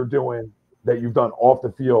everything you're doing, that you've done off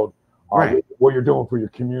the field, right. what you're doing for your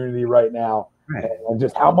community right now. Right. And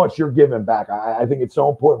just how much you're giving back. I think it's so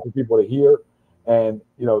important for people to hear, and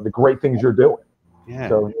the great things you're doing. Yeah.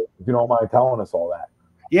 So if you don't mind telling us all that.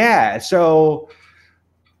 Yeah. So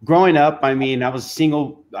growing up, I mean, I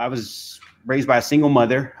was raised by a single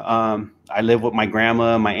mother. I lived with my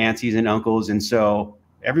grandma, my aunties and uncles, and so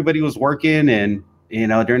everybody was working. And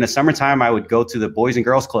during the summertime, I would go to the Boys and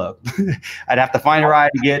Girls Club. I'd have to find a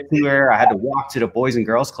ride to get to where I had to walk to the Boys and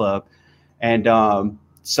Girls Club, and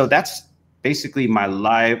so that's basically my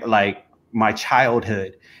life, like my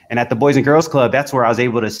childhood. And at the Boys and Girls Club, that's where I was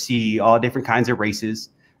able to see all different kinds of races,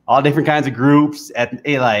 all different kinds of groups at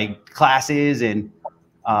like classes, and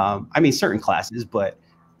I mean certain classes, but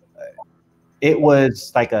it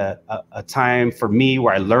was like a time for me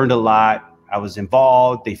where I learned a lot. I was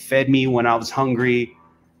involved. They fed me when I was hungry.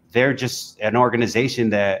 They're just an organization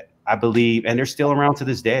that I believe, and they're still around to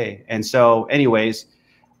this day. And so anyways,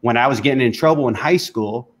 when I was getting in trouble in high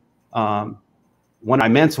school, one of my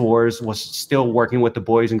mentors was still working with the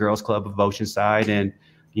Boys and Girls Club of Oceanside. And,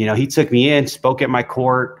 he took me in, spoke at my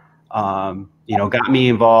court, got me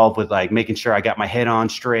involved with like making sure I got my head on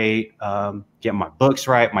straight, getting my books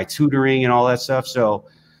right, my tutoring and all that stuff. So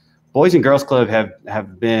Boys and Girls Club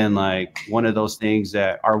have been like one of those things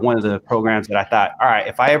that are one of the programs that I thought, all right,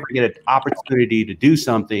 if I ever get an opportunity to do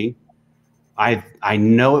something, I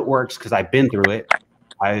know it works because I've been through it.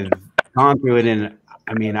 I've gone through it, and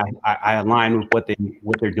I mean, I align with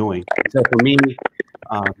what they're doing. So for me,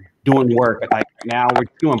 doing work, like now we're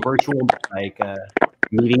doing virtual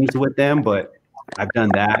meetings with them, but I've done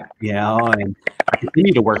that, and I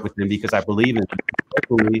continue to work with them because I believe in them.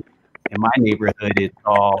 Hopefully, in my neighborhood, it's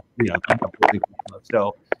all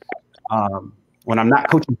so when I'm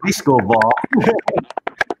not coaching high school ball, I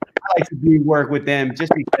like to do work with them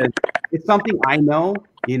just because it's something I know.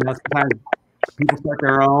 Sometimes people start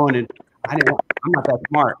their own, and I'm not that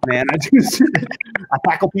smart, man. I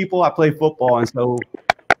tackle people, I play football. And so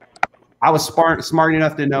I was smart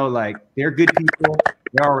enough to know, like, they're good people.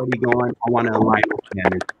 They're already going. I want to align with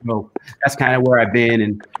them. And so that's kind of where I've been.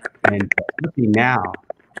 And especially now,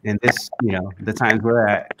 and this, the times we're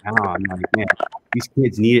at, I'm like, man, these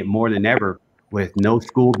kids need it more than ever with no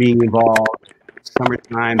school being involved.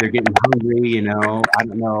 Summertime, they're getting hungry, I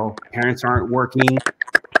don't know. Parents aren't working.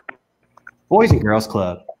 Boys and Girls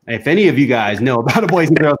Club. If any of you guys know about a Boys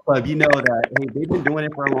and Girls Club, you know that they've been doing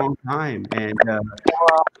it for a long time, and kind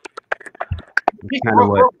of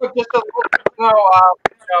what. Just a we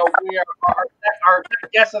are our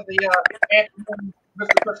guest of the afternoon,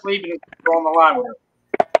 Mr. Chris Leben, is on the line with us.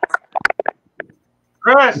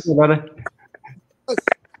 Chris, hey, brother.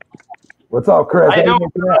 What's up, Chris? How you doing?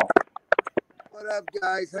 What up,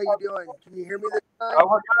 guys? How you doing? Can you hear me this time?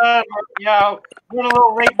 We're good. We're a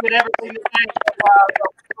little late with everything today.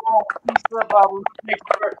 We make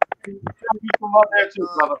sure you some love there too,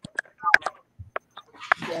 brother.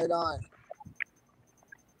 Right on.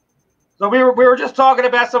 So we were just talking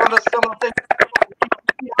about some of the things.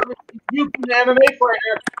 You've been an MMA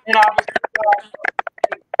fighter, and obviously,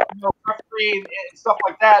 referee and stuff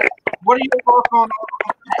like that. What are your thoughts on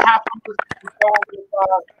what happened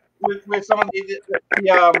with some of the we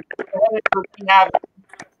have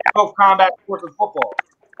both combat sports and football?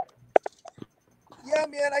 Yeah,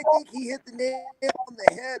 man, I think he hit the nail on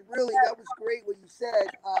the head. Really, that was great what you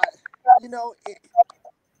said.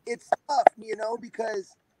 It's tough,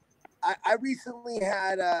 because I recently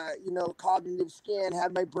had cognitive scan,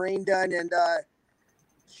 had my brain done, and the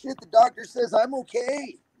doctor says I'm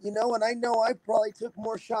okay, and I know I probably took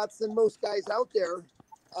more shots than most guys out there.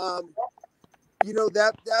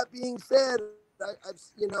 That being said,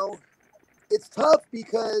 it's tough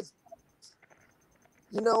because,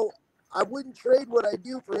 I wouldn't trade what I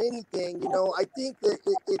do for anything. I think that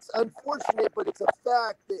it's unfortunate, but it's a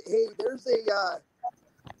fact that, hey,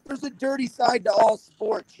 there's a dirty side to all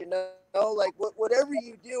sports, like whatever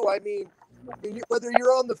you do. I mean, whether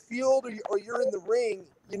you're on the field or you're in the ring,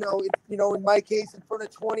 in my case, in front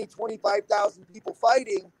of 20, 25,000 people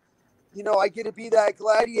fighting, you know, I get to be that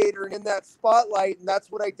gladiator and in that spotlight, and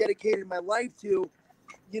that's what I dedicated my life to.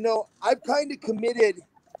 You know, I've kind of committed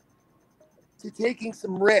to taking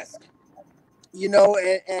some risk, you know,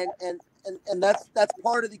 and that's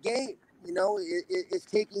part of the game, you know, is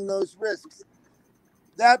taking those risks.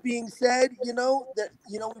 That being said, you know,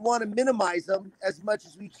 we want to minimize them as much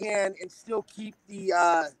as we can and still keep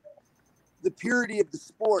the purity of the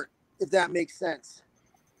sport, if that makes sense.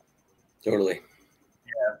 Totally.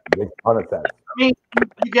 Yeah, makes a ton of sense. I mean,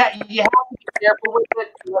 you have to be careful with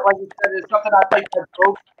it. Like you said, it's something I think that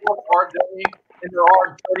both sports are doing, and there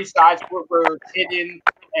are dirty sides where it's hidden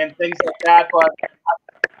and things like that. But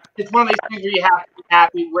it's one of these things where you have to be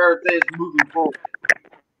happy where it is moving forward.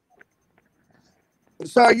 I'm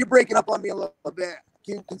sorry, you're breaking up on me a little bit.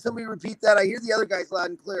 Can somebody repeat that? I hear the other guys loud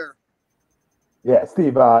and clear. Yeah,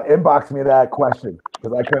 Steve, inbox me that question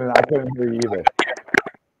because I couldn't hear you either.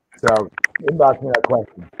 So inbox me that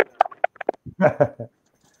question.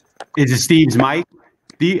 Is it Steve's mic?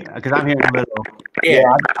 Because I'm hearing a little. Yeah,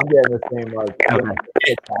 I'm getting the same like.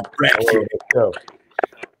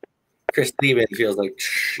 Chris Leben feels like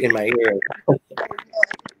in my ear.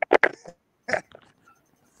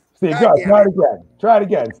 Steve, go ahead, try it again. Try it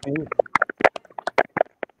again, Steve.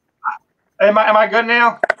 Am I good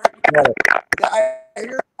now? Yeah, I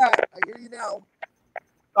hear that. I hear you now.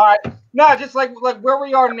 All right. No, just like where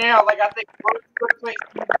we are now, like I think we're a good place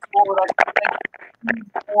moving forward. I think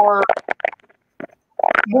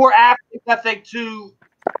more athletes, I think, to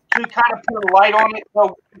kind of put a light on it, so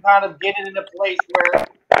we can kind of get it in a place where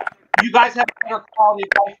you guys have better quality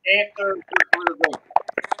of life after your career goes.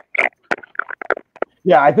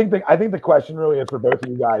 Yeah, I think the question really is for both of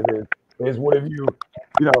you guys is what have you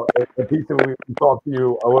know, a piece that we talked to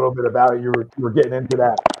you a little bit about it. You were getting into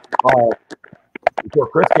that before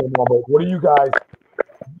Chris came on, but what are you guys,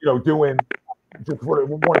 you know, doing just for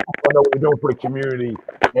want to know what you're doing for the community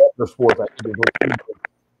after sports? I think is what Steve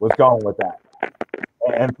was going with that,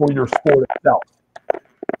 and for your sport itself.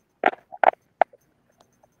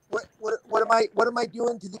 What am I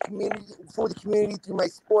doing to the community for the community through my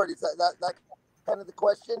sport? Is that kind of the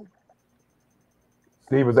question?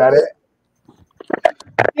 Steve, was that it?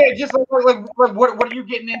 Yeah, just like what are you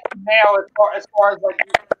getting into now as far as like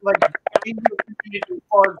in your community, as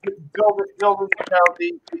far as building you know,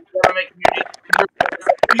 the MMA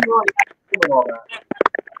community? And all that.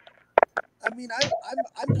 I mean,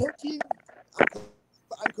 I'm coaching.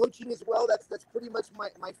 I'm coaching as well. That's pretty much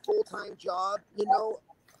my full-time job, you know.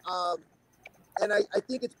 And I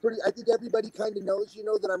think it's pretty. I think everybody kind of knows, you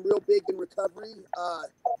know, that I'm real big in recovery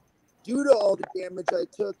due to all the damage I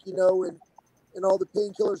took, you know, and all the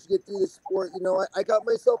painkillers to get through the sport. You know, I got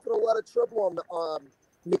myself in a lot of trouble on the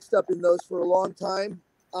mixed up in those for a long time.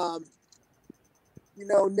 You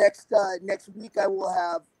know, next week I will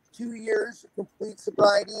have 2 years of complete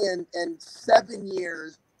sobriety and 7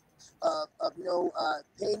 years of no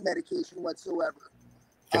pain medication whatsoever.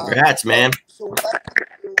 Congrats, man. So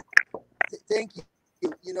thank you.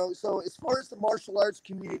 You know, so as far as the martial arts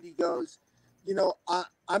community goes, you know,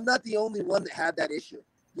 I'm not the only one that had that issue.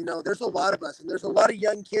 You know, there's a lot of us, and there's a lot of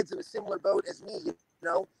young kids in a similar boat as me. You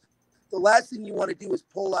know, the last thing you want to do is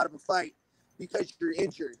pull out of a fight because you're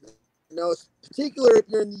injured. You know, particularly if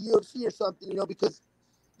you're in the UFC or something. You know, because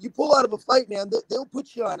you pull out of a fight, man, they'll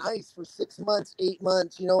put you on ice for 6 months, 8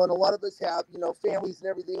 months. You know, and a lot of us have, you know, families and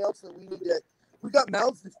everything else that we got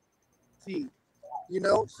mouths to feed. You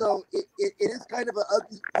know, so it is kind of an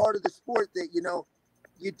ugly part of the sport that, you know,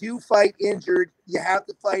 you do fight injured. You have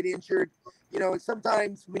to fight injured. You know, and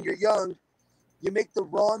sometimes when you're young, you make the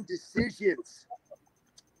wrong decisions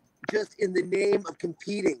just in the name of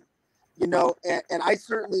competing, you know, and I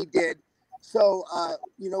certainly did. So,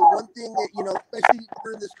 you know, one thing that, you know, especially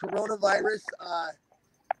during this coronavirus,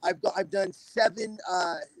 I've done seven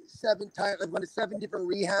times. I've gone to 7 different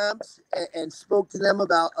rehabs and spoke to them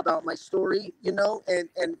about my story, you know, and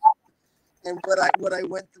what I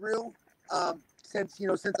went through. Since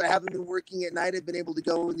I haven't been working at night, I've been able to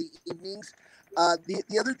go in the evenings.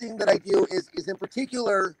 The other thing that I do is in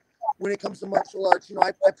particular when it comes to martial arts, you know,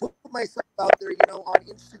 I put myself out there, you know, on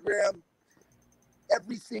Instagram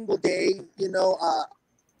every single day. You know,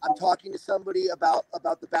 I'm talking to somebody about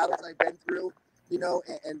the battles I've been through, you know,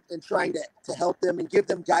 and trying to help them and give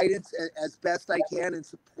them guidance as best I can and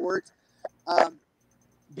support,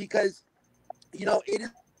 because, you know, it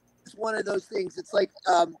is one of those things. It's like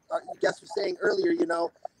our guest was saying earlier, you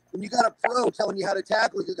know, when you got a pro telling you how to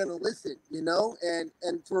tackle, you're going to listen, you know, and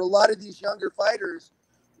for a lot of these younger fighters,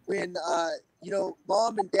 when, you know,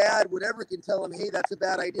 mom and dad, whatever, can tell them, hey, that's a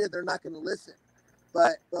bad idea, they're not going to listen.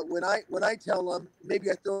 But when I tell them, maybe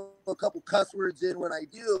I throw a couple cuss words in when I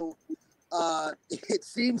do,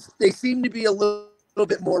 they seem to be a little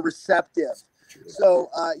bit more receptive. So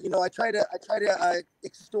I try to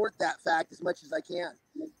extort that fact as much as I can,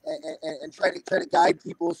 and try to guide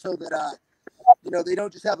people so that they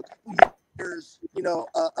don't just have a couple years of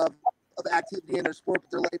activity in their sport,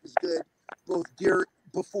 but their life is good both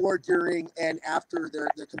before, during, and after their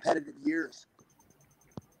competitive years.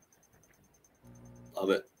 Love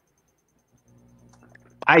it.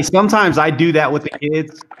 Sometimes I do that with the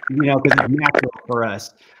kids, because it's natural for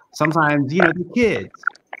us. Sometimes, the kids.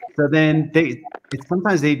 So then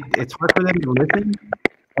it's hard for them to listen.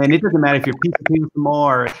 And it doesn't matter if you're Pisa Tinoisamoa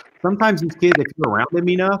or sometimes these kids, if you're around them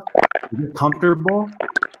enough, you're comfortable,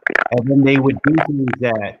 and then they would do things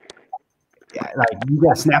that, like, you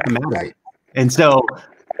got to snap them out of it. And so,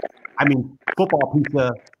 I mean, football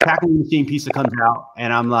Pisa, tackling machine Pisa comes out,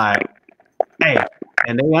 and I'm like, hey,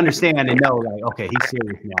 and they understand and know, like, okay, he's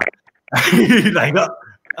serious now. Like,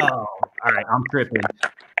 oh, all right, I'm tripping.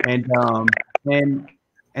 And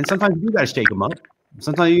sometimes you gotta shake them up.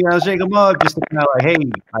 Sometimes you gotta shake them up just to kind of like, hey,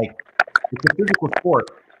 like, it's a physical sport,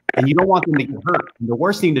 and you don't want them to get hurt. And the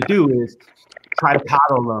worst thing to do is try to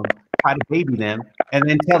coddle them, try to baby them, and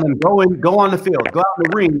then tell them go on the field, go out in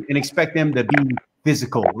the ring, and expect them to be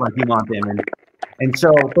physical like you want them. And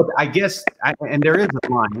so, but I guess, and there is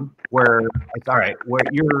a line where it's all right, what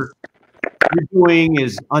you're doing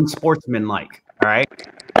is unsportsmanlike, all right?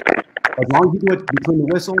 As long as you do it between the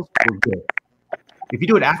whistles, we're good. If you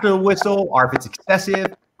do it after the whistle, or if it's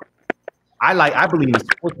excessive, I believe in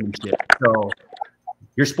sportsmanship. So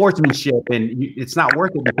your sportsmanship, and it's not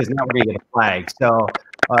worth it because now we're going to get a flag. So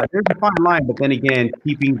there's a fine line, but then again,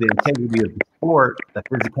 keeping the integrity of the sport, the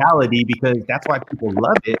physicality, because that's why people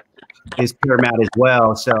love it, is paramount as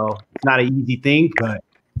well. So it's not an easy thing, but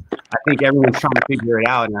I think everyone's trying to figure it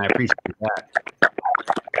out, and I appreciate that.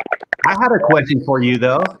 I had a question for you,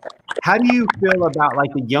 though. How do you feel about,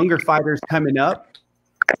 like, the younger fighters coming up?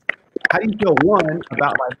 How do you feel, one,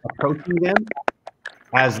 about, like, approaching them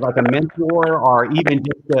as, like, a mentor, or even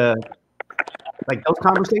just like those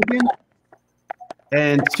conversations?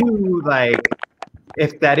 And two, like,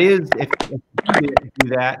 if you do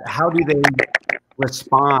that, how do they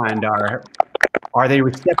respond, or are they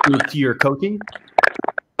receptive to your coaching?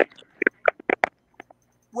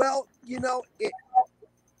 Well,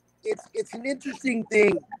 it's an interesting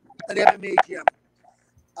thing at MMA Gym.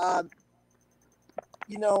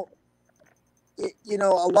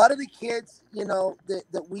 A lot of the kids,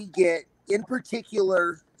 that we get in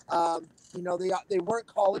particular, they weren't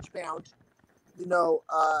college bound.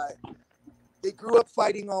 They grew up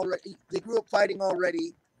fighting already.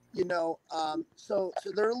 So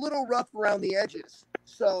they're a little rough around the edges.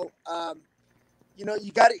 So,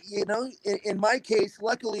 you got to, in my case,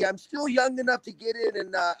 luckily, I'm still young enough to get in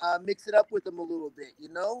and mix it up with them a little bit,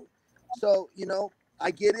 So, I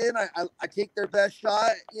get in, I take their best shot,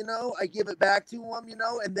 I give it back to them,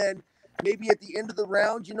 and then maybe at the end of the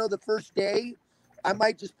round, the first day, I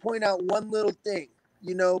might just point out one little thing,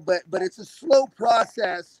 but it's a slow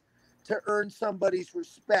process to earn somebody's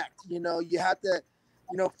respect. You have to,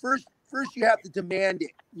 first you have to demand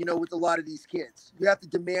it, with a lot of these kids. You have to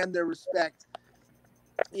demand their respect.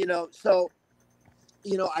 So,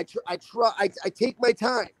 I take my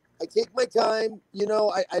time. I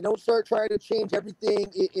don't start trying to change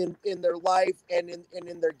everything in their life and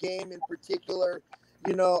in their game in particular.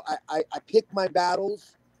 I pick my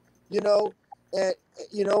battles, and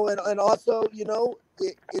also,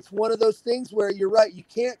 it's one of those things where you're right. You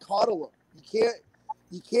can't coddle them.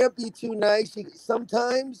 You can't be too nice.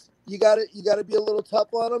 Sometimes you gotta be a little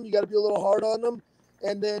tough on them. You gotta be a little hard on them.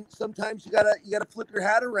 And then sometimes you gotta flip your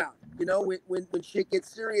hat around, when shit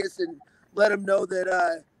gets serious, and let them know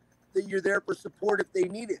that you're there for support if they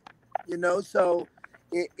need it, So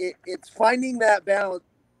it's finding that balance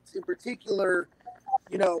in particular.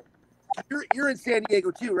 You're in San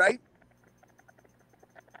Diego too, right?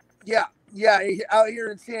 Yeah. Out here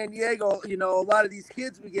in San Diego, a lot of these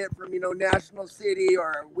kids we get from, National City,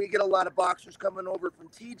 or we get a lot of boxers coming over from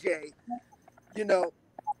TJ.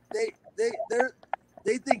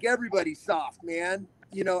 They think everybody's soft, man.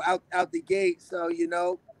 Out the gate. So you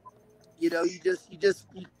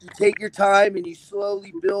take your time, and you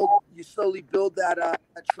slowly build that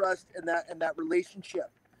trust and that relationship.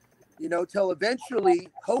 Till eventually,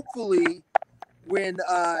 hopefully, when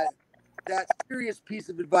that serious piece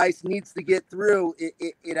of advice needs to get through,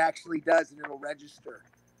 it actually does, and it'll register.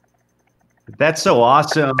 That's so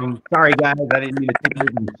awesome. Sorry, guys, I didn't mean to take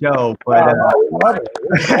over the show, but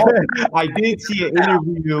I did see an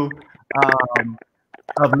interview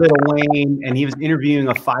of Lil Wayne, and he was interviewing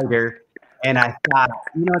a fighter. And I thought,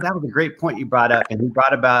 that was a great point you brought up. And he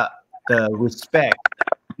brought about the respect.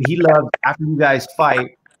 He loves, after you guys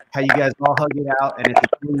fight, how you guys all hug it out, and it's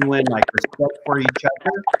a genuine respect for each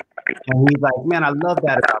other. And he's like, man, I love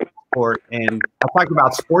that about sport. And I talked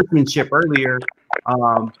about sportsmanship earlier,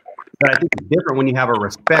 but I think it's different when you have a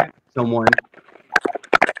respect for someone.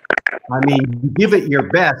 I mean, you give it your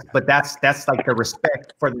best, but that's like the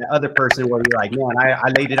respect for the other person where you're like, man,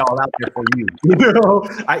 I laid it all out there for you.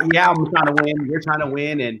 I'm trying to win, you're trying to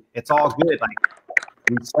win, and it's all good.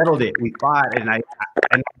 We settled it, we fought, and I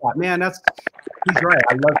thought, man, he's right.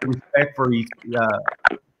 I love the respect for each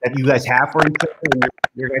that you guys have for each other, and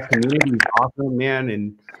your guys' community is awesome, man.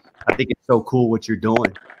 And I think it's so cool what you're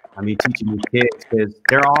doing. I mean, teaching these kids, because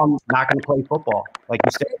they're all not going to play football, like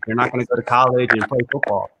you said. They're not going to go to college and play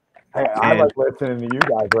football. Hey, I like listening to you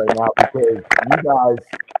guys right now because you guys,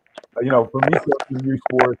 for me, coaching youth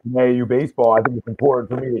sports and AAU baseball, I think it's important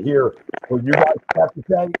for me to hear what you guys have to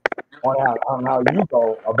say on how you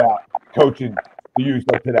go about coaching the youth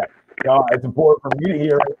of today. It's important for me to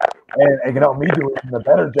hear it, and it can help me do a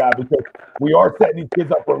better job because we are setting these kids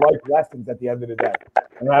up for life lessons at the end of the day.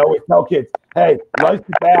 And I always tell kids, hey, life's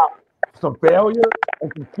about some failure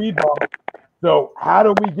and some speed bumps. So how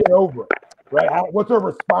do we get over it? Right? What's our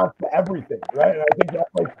response to everything? Right? And I think that's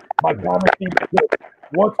my common theme to kids.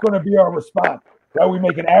 What's going to be our response? Right? We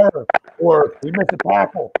make an error, or we miss a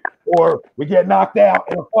tackle, or we get knocked out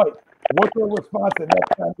in a fight. What's our response the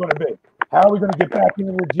next time going to be? How are we going to get back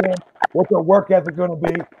into the gym? What's our work ethic going to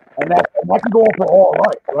be? And that can go on for all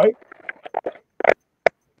life, right?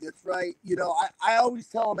 That's right. I always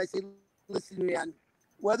tell them, I say, listen, man,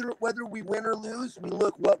 whether we win or lose, we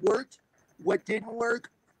look what worked, what didn't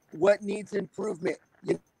work, what needs improvement.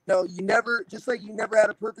 You never, just like you never had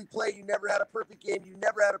a perfect play, you never had a perfect game, you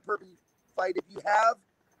never had a perfect fight. If you have,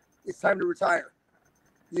 it's time to retire.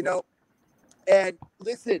 And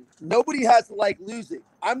listen, nobody has to like losing.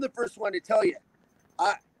 I'm the first one to tell you.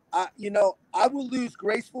 I will lose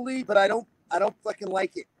gracefully, but I don't fucking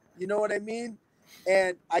like it. You know what I mean?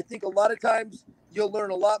 And I think a lot of times you'll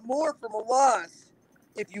learn a lot more from a loss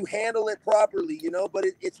if you handle it properly, but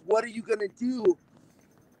it's what are you going to do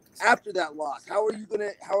after that loss? How are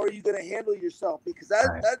you gonna handle yourself? Because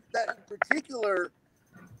that in particular,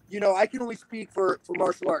 I can only speak for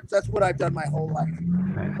martial arts. That's what I've done my whole life.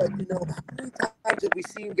 But how many times have we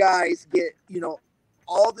seen guys get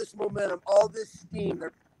all this momentum, all this steam?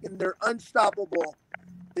 They're unstoppable.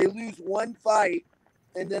 They lose one fight,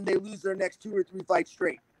 and then they lose their next 2 or 3 fights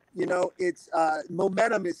straight. It's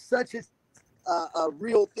momentum is such a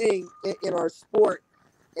real thing in our sport.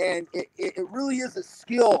 And it really is a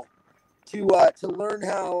skill to learn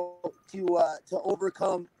how to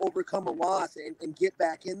overcome a loss and get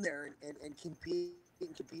back in there and compete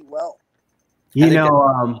well.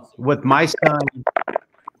 With my son,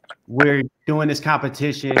 we're doing this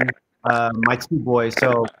competition. My 2 boys.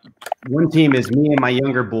 So one team is me and my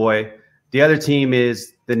younger boy. The other team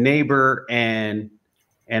is the neighbor and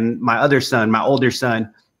my other son, my older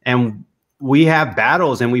son, and we have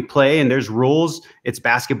battles and we play and there's rules. It's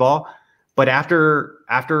basketball, but after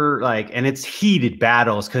and it's heated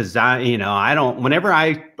battles because whenever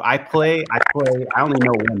I play, I only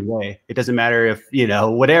know one way. It doesn't matter if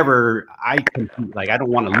whatever I compete. I don't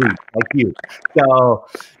want to lose like you. So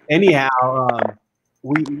anyhow,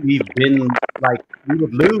 we've been we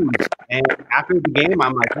would lose, and after the game,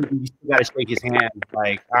 I'm like, you still got to shake his hand. All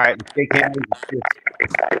right, let's shake hands.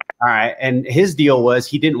 All right, and his deal was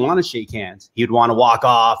he didn't want to shake hands. He'd want to walk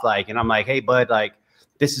off, and I'm like, hey, bud,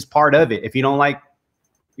 this is part of it. If you don't like,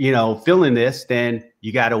 feeling this, then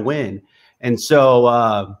you got to win. And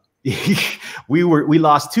so we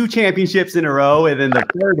lost 2 championships in a row, and then the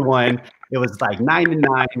third one, it was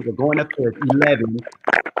 9-9. We're going up to 11.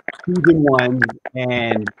 2-1,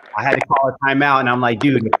 and I had to call a timeout. And I'm like,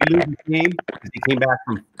 dude, if we lose this game, because they came back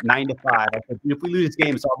from 9-5, I said, dude, if we lose this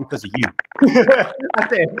game, it's all because of you. I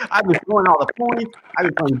said, I've been scoring all the points. I've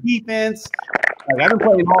been playing defense. I've been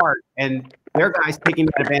playing hard, and their guys taking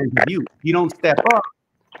advantage of you. If you don't step up,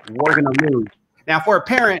 we're gonna lose. Now, for a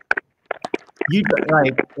parent, you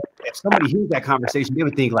if somebody hears that conversation, they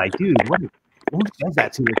would think dude, who says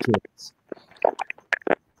that to their kids?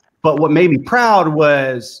 But what made me proud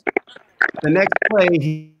was the next play,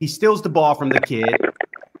 he steals the ball from the kid,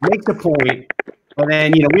 makes a point, and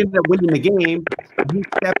then, we ended up winning the game. He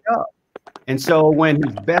stepped up. And so when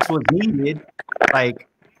his best was needed,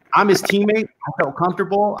 I'm his teammate, I felt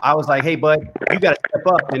comfortable. I was like, hey, bud, you got to step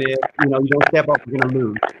up. And if, you don't step up, you're going to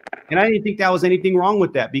lose. And I didn't think that was anything wrong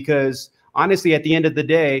with that because, honestly, at the end of the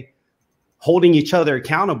day, holding each other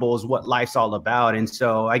accountable is what life's all about. And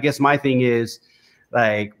so I guess my thing is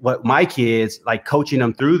like what my kids, like coaching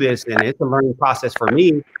them through this, and it's a learning process for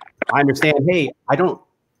me. I understand, hey, I don't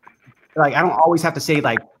always have to say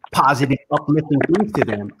like positive, uplifting things to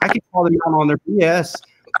them. I can call them out on their BS,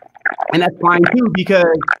 and that's fine too,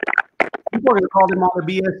 because people are going to call them on their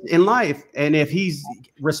BS in life. And if he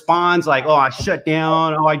responds like, oh, I shut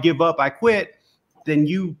down, oh, I give up, I quit, then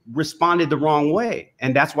you responded the wrong way.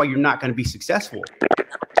 And that's why you're not going to be successful.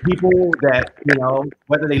 People that, you know,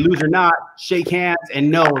 whether they lose or not, shake hands and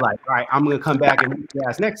know like, all right, I'm going to come back and beat your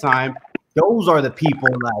ass next time. Those are the people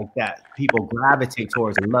like that people gravitate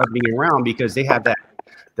towards and love being around, because they have that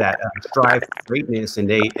strive for greatness, and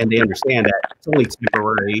they understand that it's only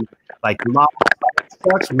temporary. Like,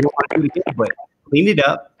 sucks, we don't want to do it again, but clean it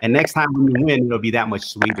up, and next time when you win, it'll be that much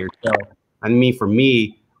sweeter. So, I mean, for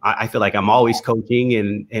me, I feel like I'm always coaching,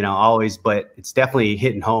 and always, but it's definitely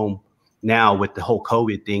hitting home now with the whole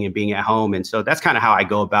COVID thing and being at home, and so that's kind of how I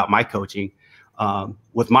go about my coaching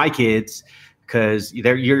with my kids, because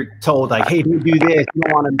you're told like, hey, don't do this, you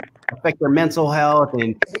don't want to affect their mental health,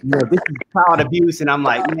 and this is child abuse, and I'm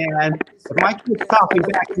like, man, if my kid's talking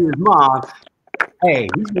back to his mom, hey,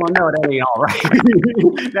 he's gonna know that ain't all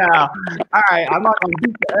right. Now, all right, I'm not gonna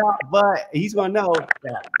beat that out, but he's gonna know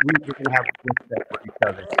that we're gonna have respect for each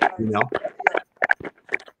other, All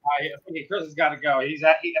right, okay, Chris has got to go. I think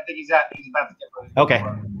he's about to get ready. Okay.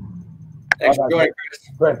 Thanks for joining,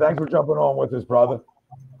 Chris. Chris, thanks for jumping on with us, brother.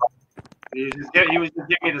 He was just giving me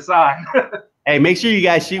the sign. Hey, make sure you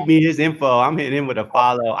guys shoot me his info. I'm hitting him with a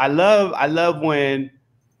follow. I love when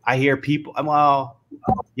I hear people. Well,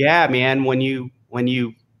 yeah, man. When you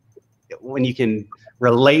can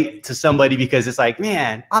relate to somebody, because it's like,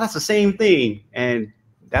 man, oh, that's the same thing, and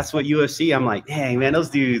that's what UFC. I'm like, dang, man, those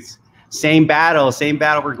dudes, same battle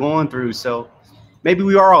we're going through. So maybe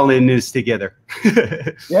we are all in this together.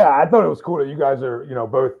 Yeah, I thought it was cool that you guys are,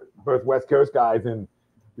 both West Coast guys, and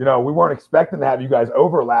we weren't expecting to have you guys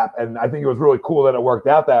overlap, and I think it was really cool that it worked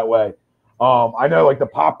out that way. I know, like, the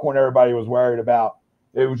popcorn everybody was worried about,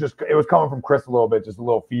 it was coming from Chris a little bit, just a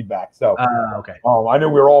little feedback. So okay. I knew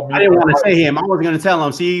we were all. I didn't want to say him. I wasn't going to tell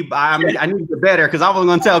him. See, I need to get better, because I wasn't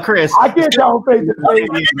going to tell Chris. I can't tell him face to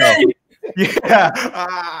face. Yeah,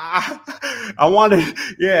 I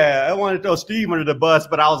wanted to throw Steve under the bus,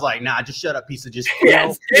 but I was like, nah, just shut up, piece of just.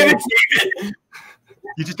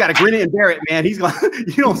 You just got to grin it and bear it, man. He's going.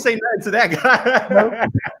 You don't say nothing to that guy.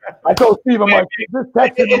 I told Steve, I'm like, just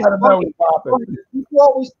text him and let him know he's popping.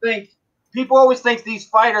 People always think these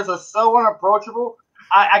fighters are so unapproachable.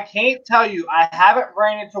 I can't tell you. I haven't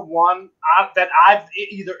ran into one that I've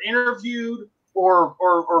either interviewed or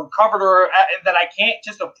covered, or that I can't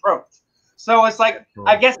just approach. So it's like,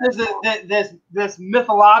 I guess there's this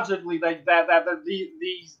mythologically like that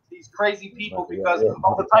these crazy people, because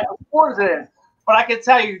of the type of sport it is. But I can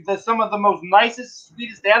tell you that some of the most nicest,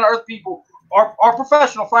 sweetest, down-to-earth people are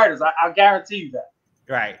professional fighters. I guarantee you that.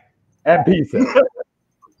 Right. And Pisa.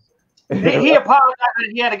 He apologized that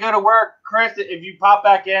he had to go to work. Chris, if you pop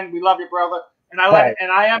back in, we love you, brother. And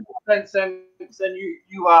I am going to send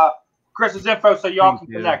you Chris's info so y'all can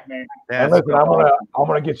connect, man. And listen, I'm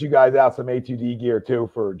gonna get you guys out some A2D gear too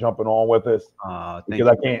for jumping on with us. Because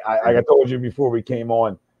I can't. I told you before we came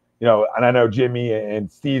on, and I know Jimmy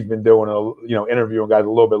and Steve's been doing interviewing guys a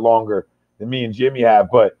little bit longer than me and Jimmy have,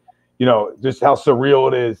 but just how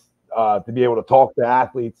surreal it is to be able to talk to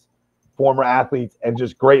athletes, former athletes, and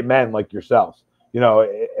just great men like yourselves.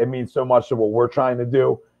 It means so much to what we're trying to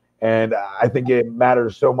do, and I think it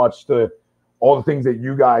matters so much to all the things that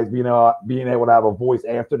you guys being able to have a voice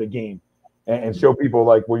after the game and show people,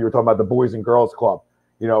 like what you were talking about, the Boys and Girls Club,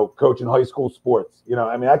 coaching high school sports.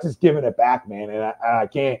 That's just giving it back, man. And I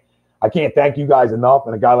can't thank you guys enough.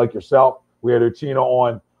 And a guy like yourself, we had Uchino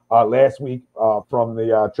on last week from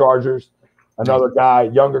the Chargers, another guy,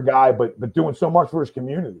 younger guy, but doing so much for his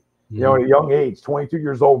community. At a young age, 22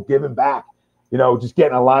 years old, giving back. Just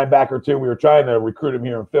getting a linebacker too. We were trying to recruit him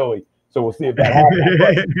here in Philly, so we'll see if that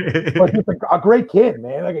happens. But just a great kid,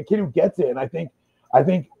 man, like a kid who gets it. And I think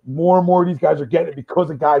more and more of these guys are getting it because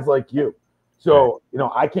of guys like you. So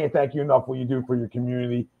I can't thank you enough for what you do for your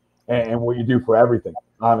community and what you do for everything.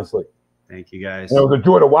 Honestly. Thank you, guys. It was a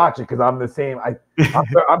joy to watch it, because I'm the same.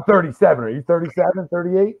 I'm 37. Are you 37,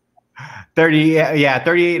 38? 30, yeah,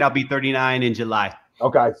 38. I'll be 39 in July.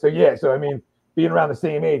 Okay, so I mean, being around the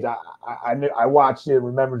same age, I watched it,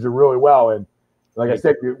 remembered you really well, and like I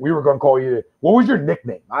said, we were going to call you. What was your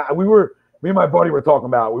nickname? Me and my buddy were talking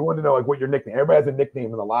about. We wanted to know like what your nickname. Everybody has a nickname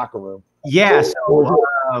in the locker room. Yeah,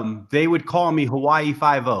 so they would call me Hawaii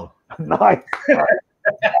 5-0. Nice,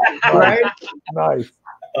 right? Nice.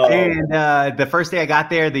 And the first day I got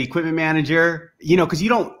there, the equipment manager, you know, because you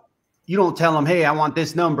don't tell them, hey, I want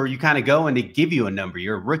this number. You kind of go and they give you a number.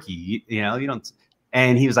 You're a rookie, you know, you don't.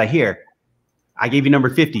 And he was like, here, I gave you number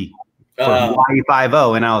 50 for Hawaii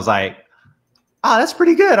 5-0. And I was like, oh, that's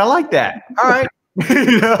pretty good. I like that. All right.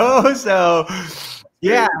 You know, so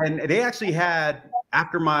yeah. And they actually had,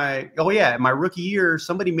 after my rookie year,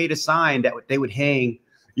 somebody made a sign that they would hang,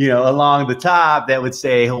 you know, along the top that would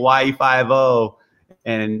say Hawaii 5-0.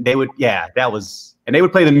 And they would, and they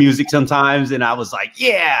would play the music sometimes. And I was like,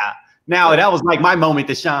 yeah, now that was like my moment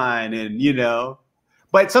to shine. And, you know,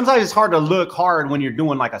 but sometimes it's hard to look hard when you're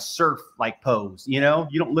doing like a surf like pose, you know,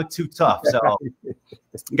 you don't look too tough. So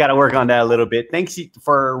you got to work on that a little bit. Thanks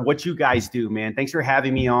for what you guys do, man. Thanks for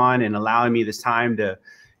having me on and allowing me this time to,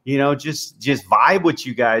 you know, just vibe with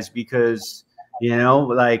you guys, because, you know,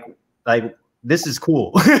 like this is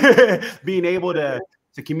cool. Being able to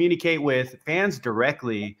communicate with fans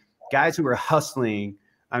directly, guys who are hustling.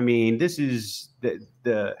 I mean, this is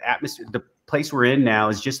the atmosphere, the place we're in now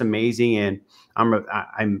is just amazing. And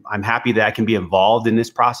I'm happy that I can be involved in this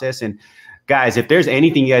process. And guys, if there's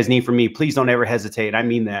anything you guys need from me, please don't ever hesitate. I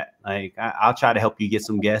mean that. Like, I'll try to help you get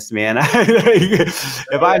some guests, man.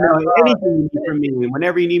 If I know anything you need from me,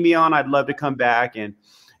 whenever you need me on, I'd love to come back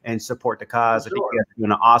and support the cause. I think you guys are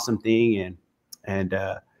doing an awesome thing, and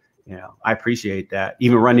you know, I appreciate that.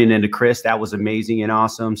 Even running into Chris, that was amazing and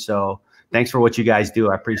awesome. So thanks for what you guys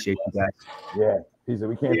do. I appreciate you guys. Yeah,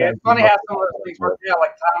 we can't. Yeah, it's funny how some of those things work out.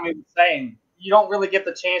 Like Tommy was saying, you don't really get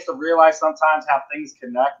the chance to realize sometimes how things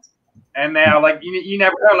connect. And now, like you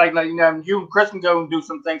never know, like you know, you and Chris can go and do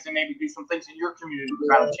some things, and maybe do some things in your community to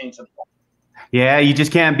kind of change something. Yeah, you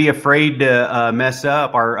just can't be afraid to mess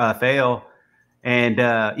up or fail. And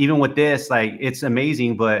even with this, like, it's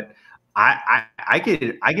amazing, but I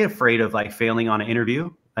get afraid of like failing on an interview.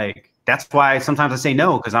 Like, that's why sometimes I say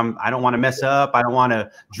no, because I don't want to mess up. I don't want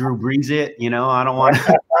to Drew Brees it, you know. I don't want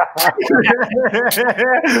to.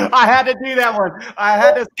 I had to do that one. I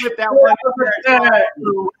had to slip that one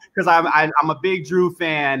because I'm a big Drew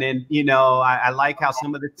fan, and you know, I like how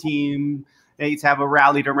some of the teammates have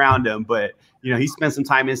rallied around him. But you know, he spent some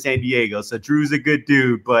time in San Diego, so Drew's a good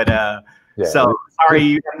dude. But so sorry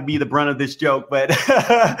you have to be the brunt of this joke, but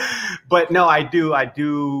but no, I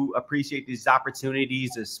do appreciate these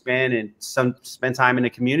opportunities to spend time in the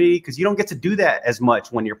community, because you don't get to do that as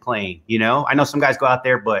much when you're playing. You know, I know some guys go out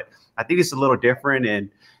there, but I think it's a little different, and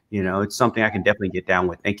you know, it's something I can definitely get down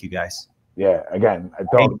with. Thank you guys. Yeah, again,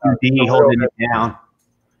 holding it down.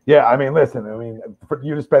 Yeah, I mean, listen, for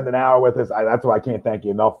you to spend an hour with us, that's what I can't thank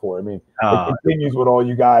you enough for. I mean, it continues with all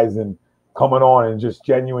you guys and coming on and just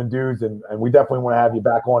genuine dudes, and we definitely want to have you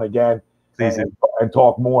back on again and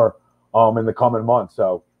talk more in the coming months.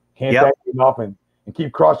 So can't thank you enough, and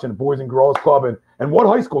keep crushing Boys and Girls Club. And what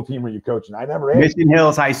high school team are you coaching? I never asked. Mission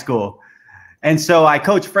Hills High School. And so I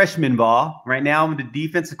coach freshman ball. Right now I'm the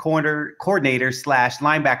defensive coordinator /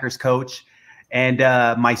 linebackers coach. And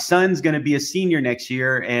my son's going to be a senior next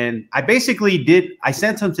year. And I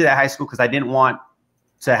sent him to that high school because I didn't want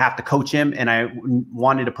to have to coach him, and I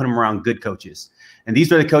wanted to put him around good coaches. And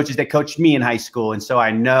these are the coaches that coached me in high school. And so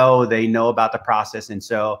I know they know about the process. And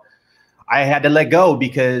so I had to let go,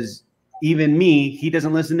 because even me, he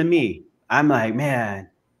doesn't listen to me. I'm like, man,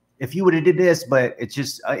 if you would have did this, but it's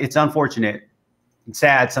just, it's unfortunate. It's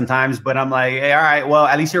sad sometimes, but I'm like, hey, all right, well,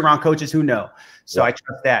 at least you're around coaches who know. So I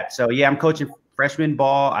trust that. So yeah, I'm coaching freshman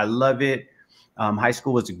ball. I love it. High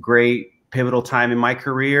school was a great pivotal time in my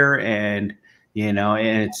career, and you know,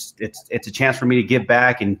 and it's a chance for me to give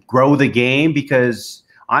back and grow the game, because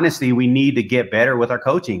honestly, we need to get better with our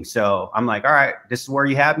coaching. So I'm like, all right, this is where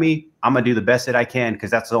you have me. I'm gonna do the best that I can,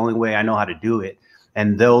 because that's the only way I know how to do it.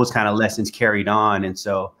 And those kind of lessons carried on. And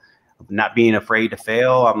so not being afraid to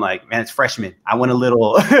fail, I'm like, man, it's freshman. I went a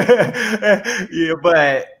little, yeah,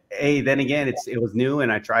 but hey, then again, it was new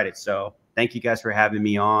and I tried it. So thank you guys for having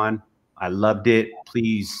me on. I loved it.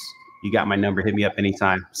 Please, you got my number. Hit me up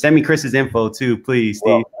anytime. Send me Chris's info too, please, Steve.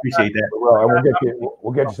 Well, appreciate that. Well,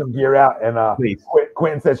 we'll get you some gear out. And please.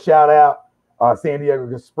 Quentin says, shout out San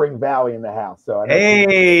Diego Spring Valley in the house. So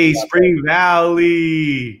hey, Spring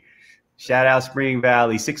Valley. Shout out Spring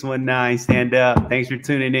Valley. 619, stand up. Thanks for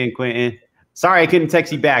tuning in, Quentin. Sorry I couldn't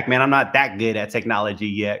text you back, man. I'm not that good at technology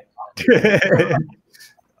yet.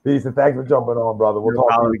 Pisa, thanks for jumping on, brother. We'll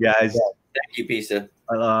talk to you guys. Thank you, Pisa.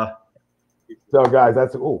 So, guys,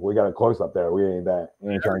 that's we got a close up there. We ain't trying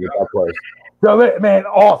to get that close. So, man,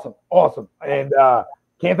 awesome, and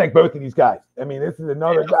can't thank both of these guys. I mean, this is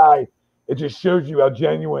another guy. It just shows you how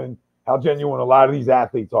genuine a lot of these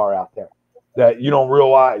athletes are out there. That you don't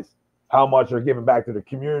realize how much they're giving back to the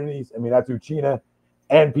communities. I mean, that's Uchina,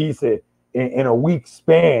 and Pisa in a week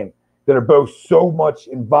span that are both so much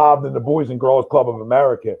involved in the Boys and Girls Club of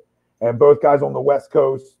America, and both guys on the West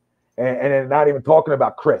Coast, and then not even talking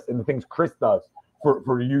about Chris and the things Chris does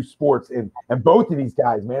for youth sports, and both of these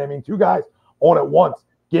guys, man. I mean, two guys on at once,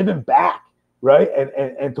 giving back, right?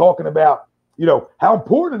 And talking about, you know, how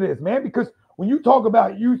important it is, man, because when you talk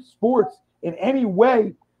about youth sports in any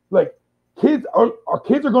way, like our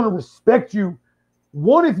kids are going to respect you.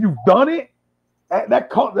 One, if you've done it,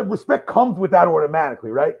 that respect comes with that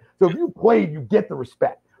automatically, right? So if you played, you get the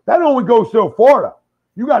respect. That only goes so far, though.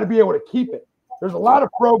 You got to be able to keep it. There's a lot of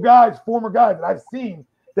pro guys, former guys that I've seen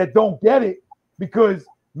that don't get it because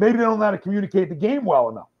maybe they don't know how to communicate the game well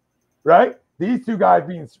enough, right? These two guys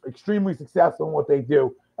being extremely successful in what they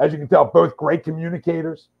do, as you can tell, both great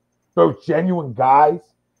communicators, both genuine guys,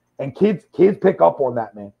 and kids pick up on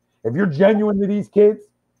that, man. If you're genuine to these kids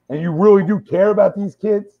and you really do care about these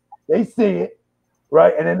kids, they see it,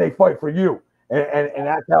 right? And then they fight for you. And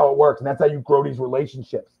that's how it works. And that's how you grow these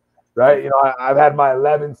relationships, right? You know, I've had my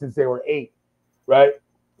 11 since they were 8, right?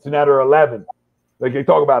 So now they're 11. Like they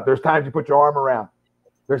talk about, there's times you put your arm around.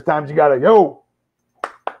 There's times you got to, yo,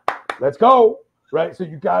 let's go, right? So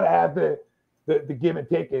you got to have the give and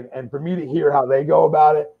take. And for me to hear how they go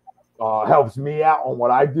about it helps me out on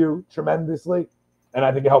what I do tremendously. And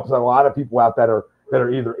I think it helps a lot of people out that are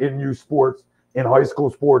either in youth sports, in high school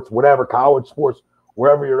sports, whatever, college sports,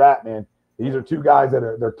 wherever you're at, man. These are two guys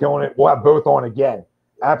that they're killing it. We'll have both on again.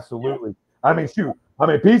 Absolutely. I mean, shoot. I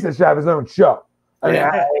mean, Pisa should have his own show.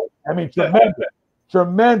 I mean,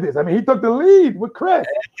 tremendous. I mean, he took the lead with Chris.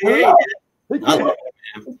 He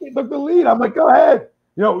took the lead. I'm like, go ahead.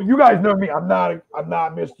 You know, you guys know me. I'm not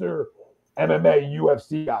Mr. MMA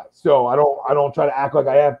UFC guy. So I don't try to act like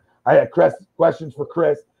I am. I had questions for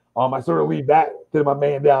Chris. I sort of leave that to my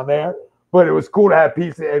man down there. But it was cool to have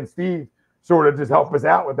Pisa and Steve sort of just help us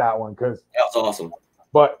out with that one, because that was awesome.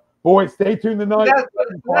 But boys, stay tuned tonight.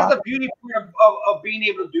 That's the beauty of being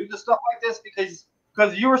able to do this stuff like this,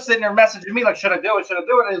 because you were sitting there messaging me like, should I do it? Should I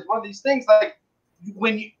do it? And it's one of these things like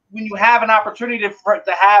when you have an opportunity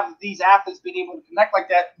to have these athletes being able to connect like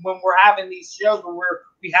that, when we're having these shows where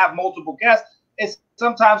we have multiple guests, it's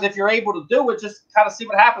sometimes if you're able to do it, just kind of see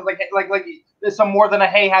what happens. Like there's some more than a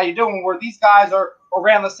hey, how you doing? Where these guys are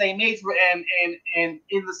around the same age and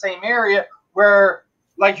in the same area, where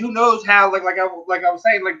like who knows how like I was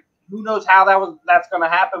saying, like who knows how that's going to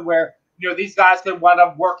happen, where you know these guys could wind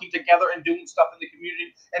up working together and doing stuff in the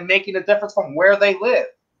community and making a difference from where they live.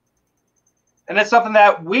 And it's something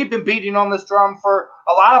that we've been beating on this drum for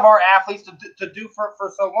a lot of our athletes to do for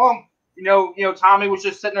so long. You know, Tommy was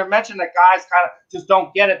just sitting there mentioning that guys kind of just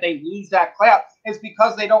don't get it. They lose that clout. It's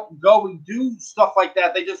because they don't go and do stuff like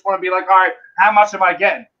that. They just want to be like, all right, how much am I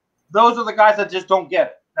getting? Those are the guys that just don't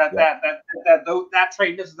get it. That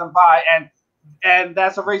train misses them by, and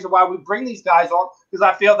that's the reason why we bring these guys on, because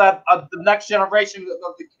I feel that the next generation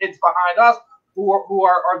of the kids behind us, who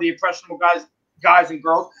are the impressionable guys and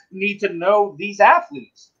girls, need to know these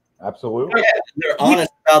athletes. Absolutely. Yeah, they're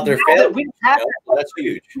honest about their failures. That's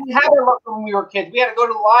huge. We had it when we were kids. We had to go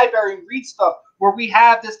to the library and read stuff, where we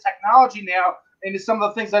have this technology now. And it's some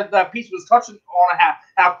of the things that Pisa was touching on,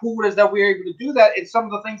 how cool it is that we're able to do that. It's some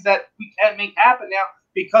of the things that we can't make happen now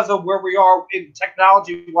because of where we are in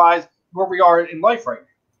technology-wise, where we are in life right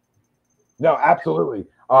now. No, absolutely.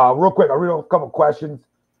 Real quick, I'll read a couple questions,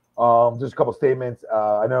 just a couple statements.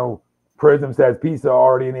 I know Prism says Pisa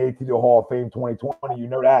already in the A2D Hall of Fame 2020. You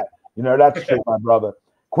know that. You know that's true, my brother.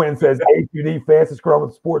 Quinn says A2D fastest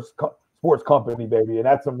growing sports company, baby, and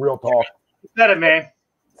that's some real talk. You said it, man.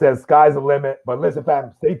 Says sky's the limit. But listen,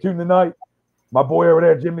 fam, stay tuned tonight. My boy over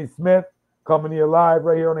there, Jimmy Smith, coming to you live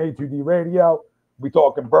right here on A2D Radio. We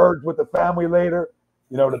talking birds with the family later.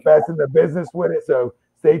 You know, the best in the business with it. So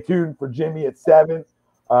stay tuned for Jimmy at 7.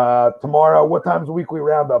 Tomorrow, what time's the weekly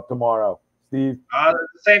roundup tomorrow, Steve? At the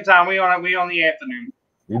same time, we on the afternoon.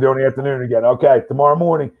 You doing the afternoon again? Okay. Tomorrow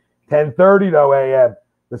morning, 10:30 though a.m.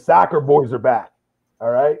 The soccer boys are back. All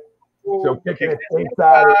right. So kicking it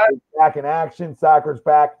stateside, back in action. Soccer's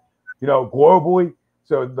back, you know, globally.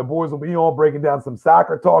 So the boys will be on breaking down some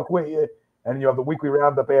soccer talk with you, and you have the weekly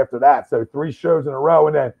roundup after that. So 3 shows in a row,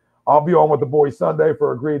 and then I'll be on with the boys Sunday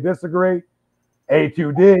for Agree Disagree,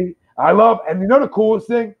 A2D. I love, and you know the coolest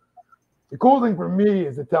thing? The cool thing for me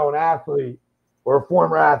is to tell an athlete or a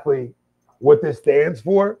former athlete what this stands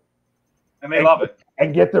for. And they love it.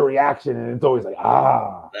 And get the reaction, and it's always like,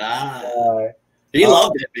 He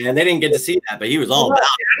loved it, man. They didn't get to see that, but he was all about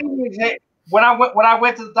it. When I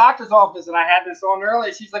went to the doctor's office and I had this on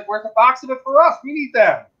earlier, she's like, "Where's the box of it for us? We need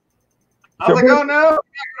them." I was like, "Oh no, we're not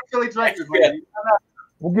Philly drinkers, lady."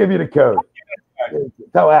 We'll give you the code.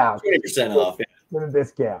 Tell Al. 20% off. Get a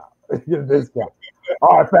discount. Get a discount.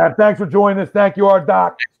 All right, fam. Thanks for joining us. Thank you, our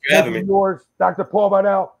doc. Thanks for having me. Yours, Dr. Paul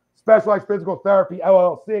Vidal, Specialized Physical Therapy,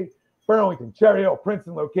 LLC, Burlington, Cherry Hill,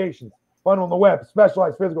 Princeton locations. Find on the web,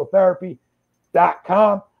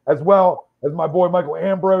 specializedphysicaltherapy.com, as well as my boy Michael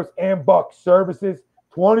Ambrose and Buck Services.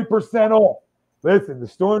 20% off. Listen, the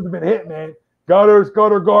storms have been hit, man. Gutters,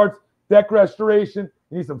 gutter guards, deck restoration.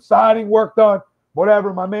 You need some siding work done.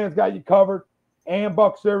 Whatever, my man's got you covered.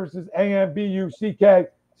 Buck Services, AMBUCK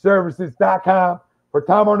Services.com. For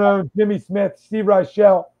Tom Arnone, Jimmy Smith, Steve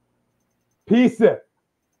Reichel, Pisa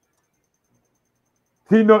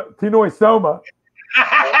Tinoisamoa.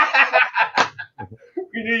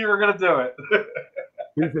 We knew you were going to do it.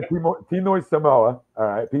 Pisa Tinoisamoa. All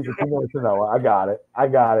right, Pisa Tinoisamoa. I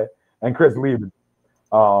got it. And Chris Leben.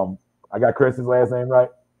 I got Chris's last name right?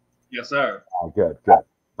 Yes, sir. Oh, good.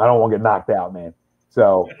 I don't want to get knocked out, man.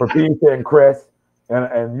 So for Pisa and Chris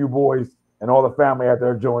and you boys and all the family out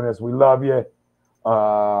there joining us, we love you.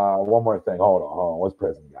 One more thing. Hold on. What's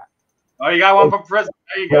Prison got? Oh, you got one from Prison.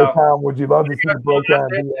 There you go. Tom, would you love to see the breakdown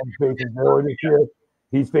facing early this year?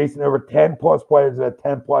 He's facing over 10+ players at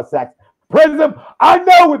 10+ sacks. Prism, I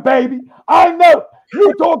know it, baby. I know.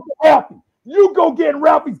 You talk to Ralphie. You go get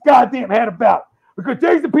Ralphie's goddamn head about it. Because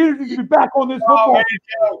Jason Peters needs to be back on this football.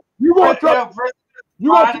 You gonna trust the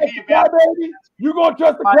crybaby? You gonna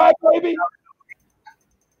trust the crybaby?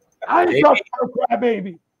 I ain't trusting the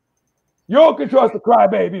crybaby. You can trust the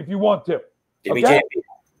crybaby if you want to. Okay?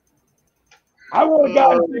 I want a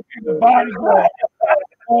guy to think the bodyguard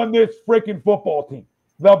on this freaking football team.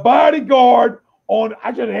 The bodyguard on.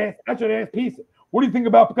 I should ask Pisa. What do you think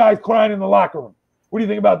about guys crying in the locker room? What do you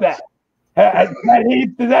think about that?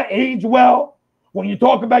 Does that age well? When you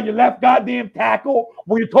talk about your left goddamn tackle,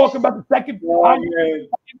 when you're talking about the second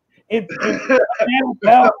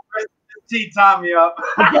Tee Tommy up.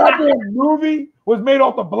 The goddamn movie was made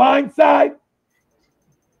off The Blind Side.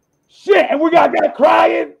 Shit, and we got that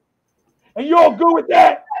crying, and you all good with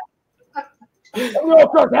that? And we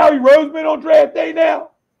all trust Howie Roseman on draft day now.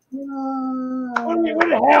 When did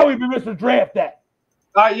Howie be Mr. Draft Day?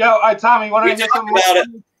 Tommy, want to hear something about it?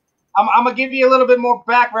 I'm gonna give you a little bit more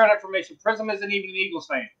background information. Prism isn't even an Eagles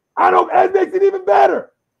fan. That makes it even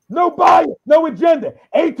better. No bias, no agenda.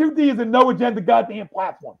 A2D is a no agenda goddamn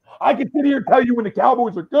platform. I can sit here and tell you when the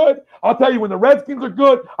Cowboys are good. I'll tell you when the Redskins are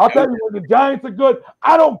good. I'll tell you when the Giants are good.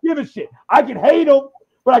 I don't give a shit. I can hate them,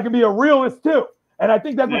 but I can be a realist too. And I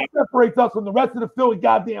think that's what separates us from the rest of the Philly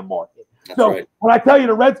goddamn market. When I tell you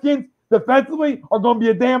the Redskins defensively are going to be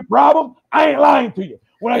a damn problem, I ain't lying to you.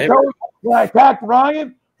 When I attacked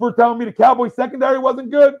Ryan for telling me the Cowboys secondary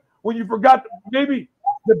wasn't good, when you forgot maybe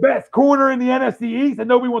the best corner in the NFC East and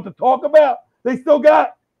nobody wants to talk about, they still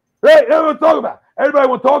got, right? Everybody want to talk about. Everybody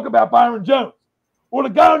want to talk about Byron Jones. Well, the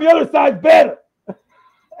guy on the other side's better.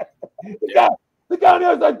 the guy on the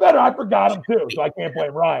other side's better. I forgot him too, so I can't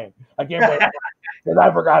blame Ryan. Because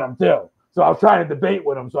I forgot him too. So I was trying to debate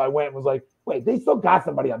with him, so I went and was like, wait, they still got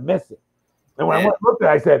somebody I'm missing. And when I went and looked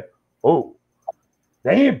at it, I said, oh,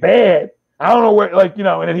 they ain't bad. I don't know where,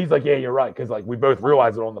 and then he's like, yeah, you're right. Because, we both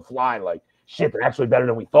realized it on the fly, shit, they're actually better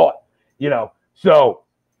than we thought, So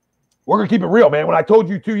we're going to keep it real, man. When I told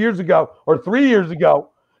you 2 years ago or 3 years ago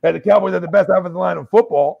that the Cowboys had the best offensive line in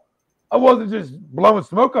football, I wasn't just blowing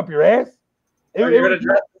smoke up your ass. Are you going to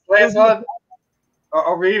address this last one?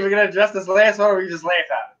 Are we even going to address this last one, or you just laugh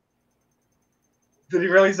at it? Did he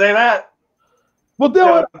really say that? Well,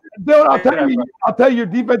 Dylan, I'll tell you, your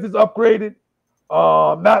defense is upgraded.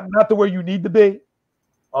 Not to where you need to be.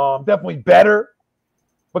 Definitely better,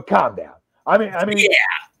 but calm down. I mean,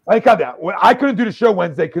 calm down. I couldn't do the show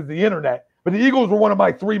Wednesday because of the internet, but the Eagles were one of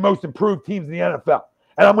my 3 most improved teams in the NFL.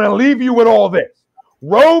 And I'm going to leave you with all this.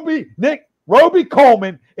 Roby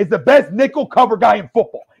Coleman is the best nickel cover guy in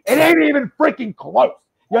football. It ain't even freaking close.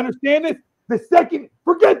 You understand this? The second,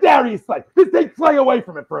 forget Darius Slay. Just take Slay away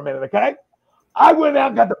from it for a minute, okay? I went out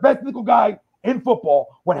and got the best nickel guy in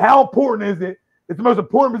football. When how important is it? It's the most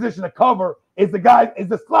important position to cover is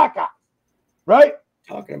the slot guy, right?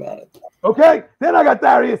 Talking about it. Okay? Then I got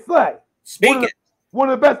Darius Slay. One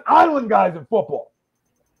of the best island guys in football.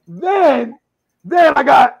 Then I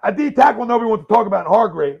got a D tackle nobody wants to talk about in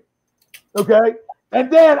Hargrave. Okay?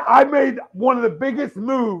 And then I made one of the biggest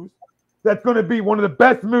moves that's going to be one of the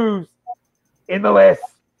best moves in the last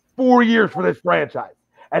 4 years for this franchise.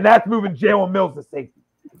 And that's moving Jalen Mills to safety.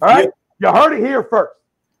 All right? You heard it here first.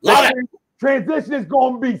 Love it. Transition is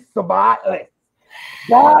going to be spotless.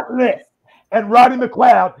 And Roddy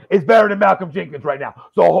McLeod is better than Malcolm Jenkins right now.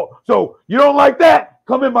 So you don't like that?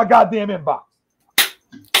 Come in my goddamn inbox. See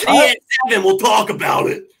you at 7. We'll talk about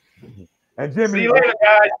it. And Jimmy, see you later,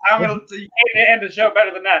 guys. You can't end the show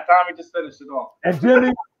better than that. Tommy just finished it all. And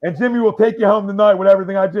Jimmy will take you home tonight with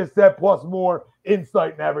everything I just said, plus more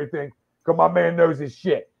insight and everything. Because my man knows his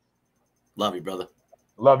shit. Love you, brother.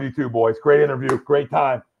 Love you too, boys. Great interview. Great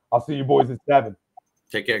time. I'll see you boys at 7.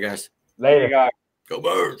 Take care, guys. Later. Guys. Go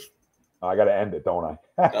Birds. I got to end it, don't I?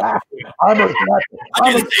 I do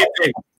the same thing.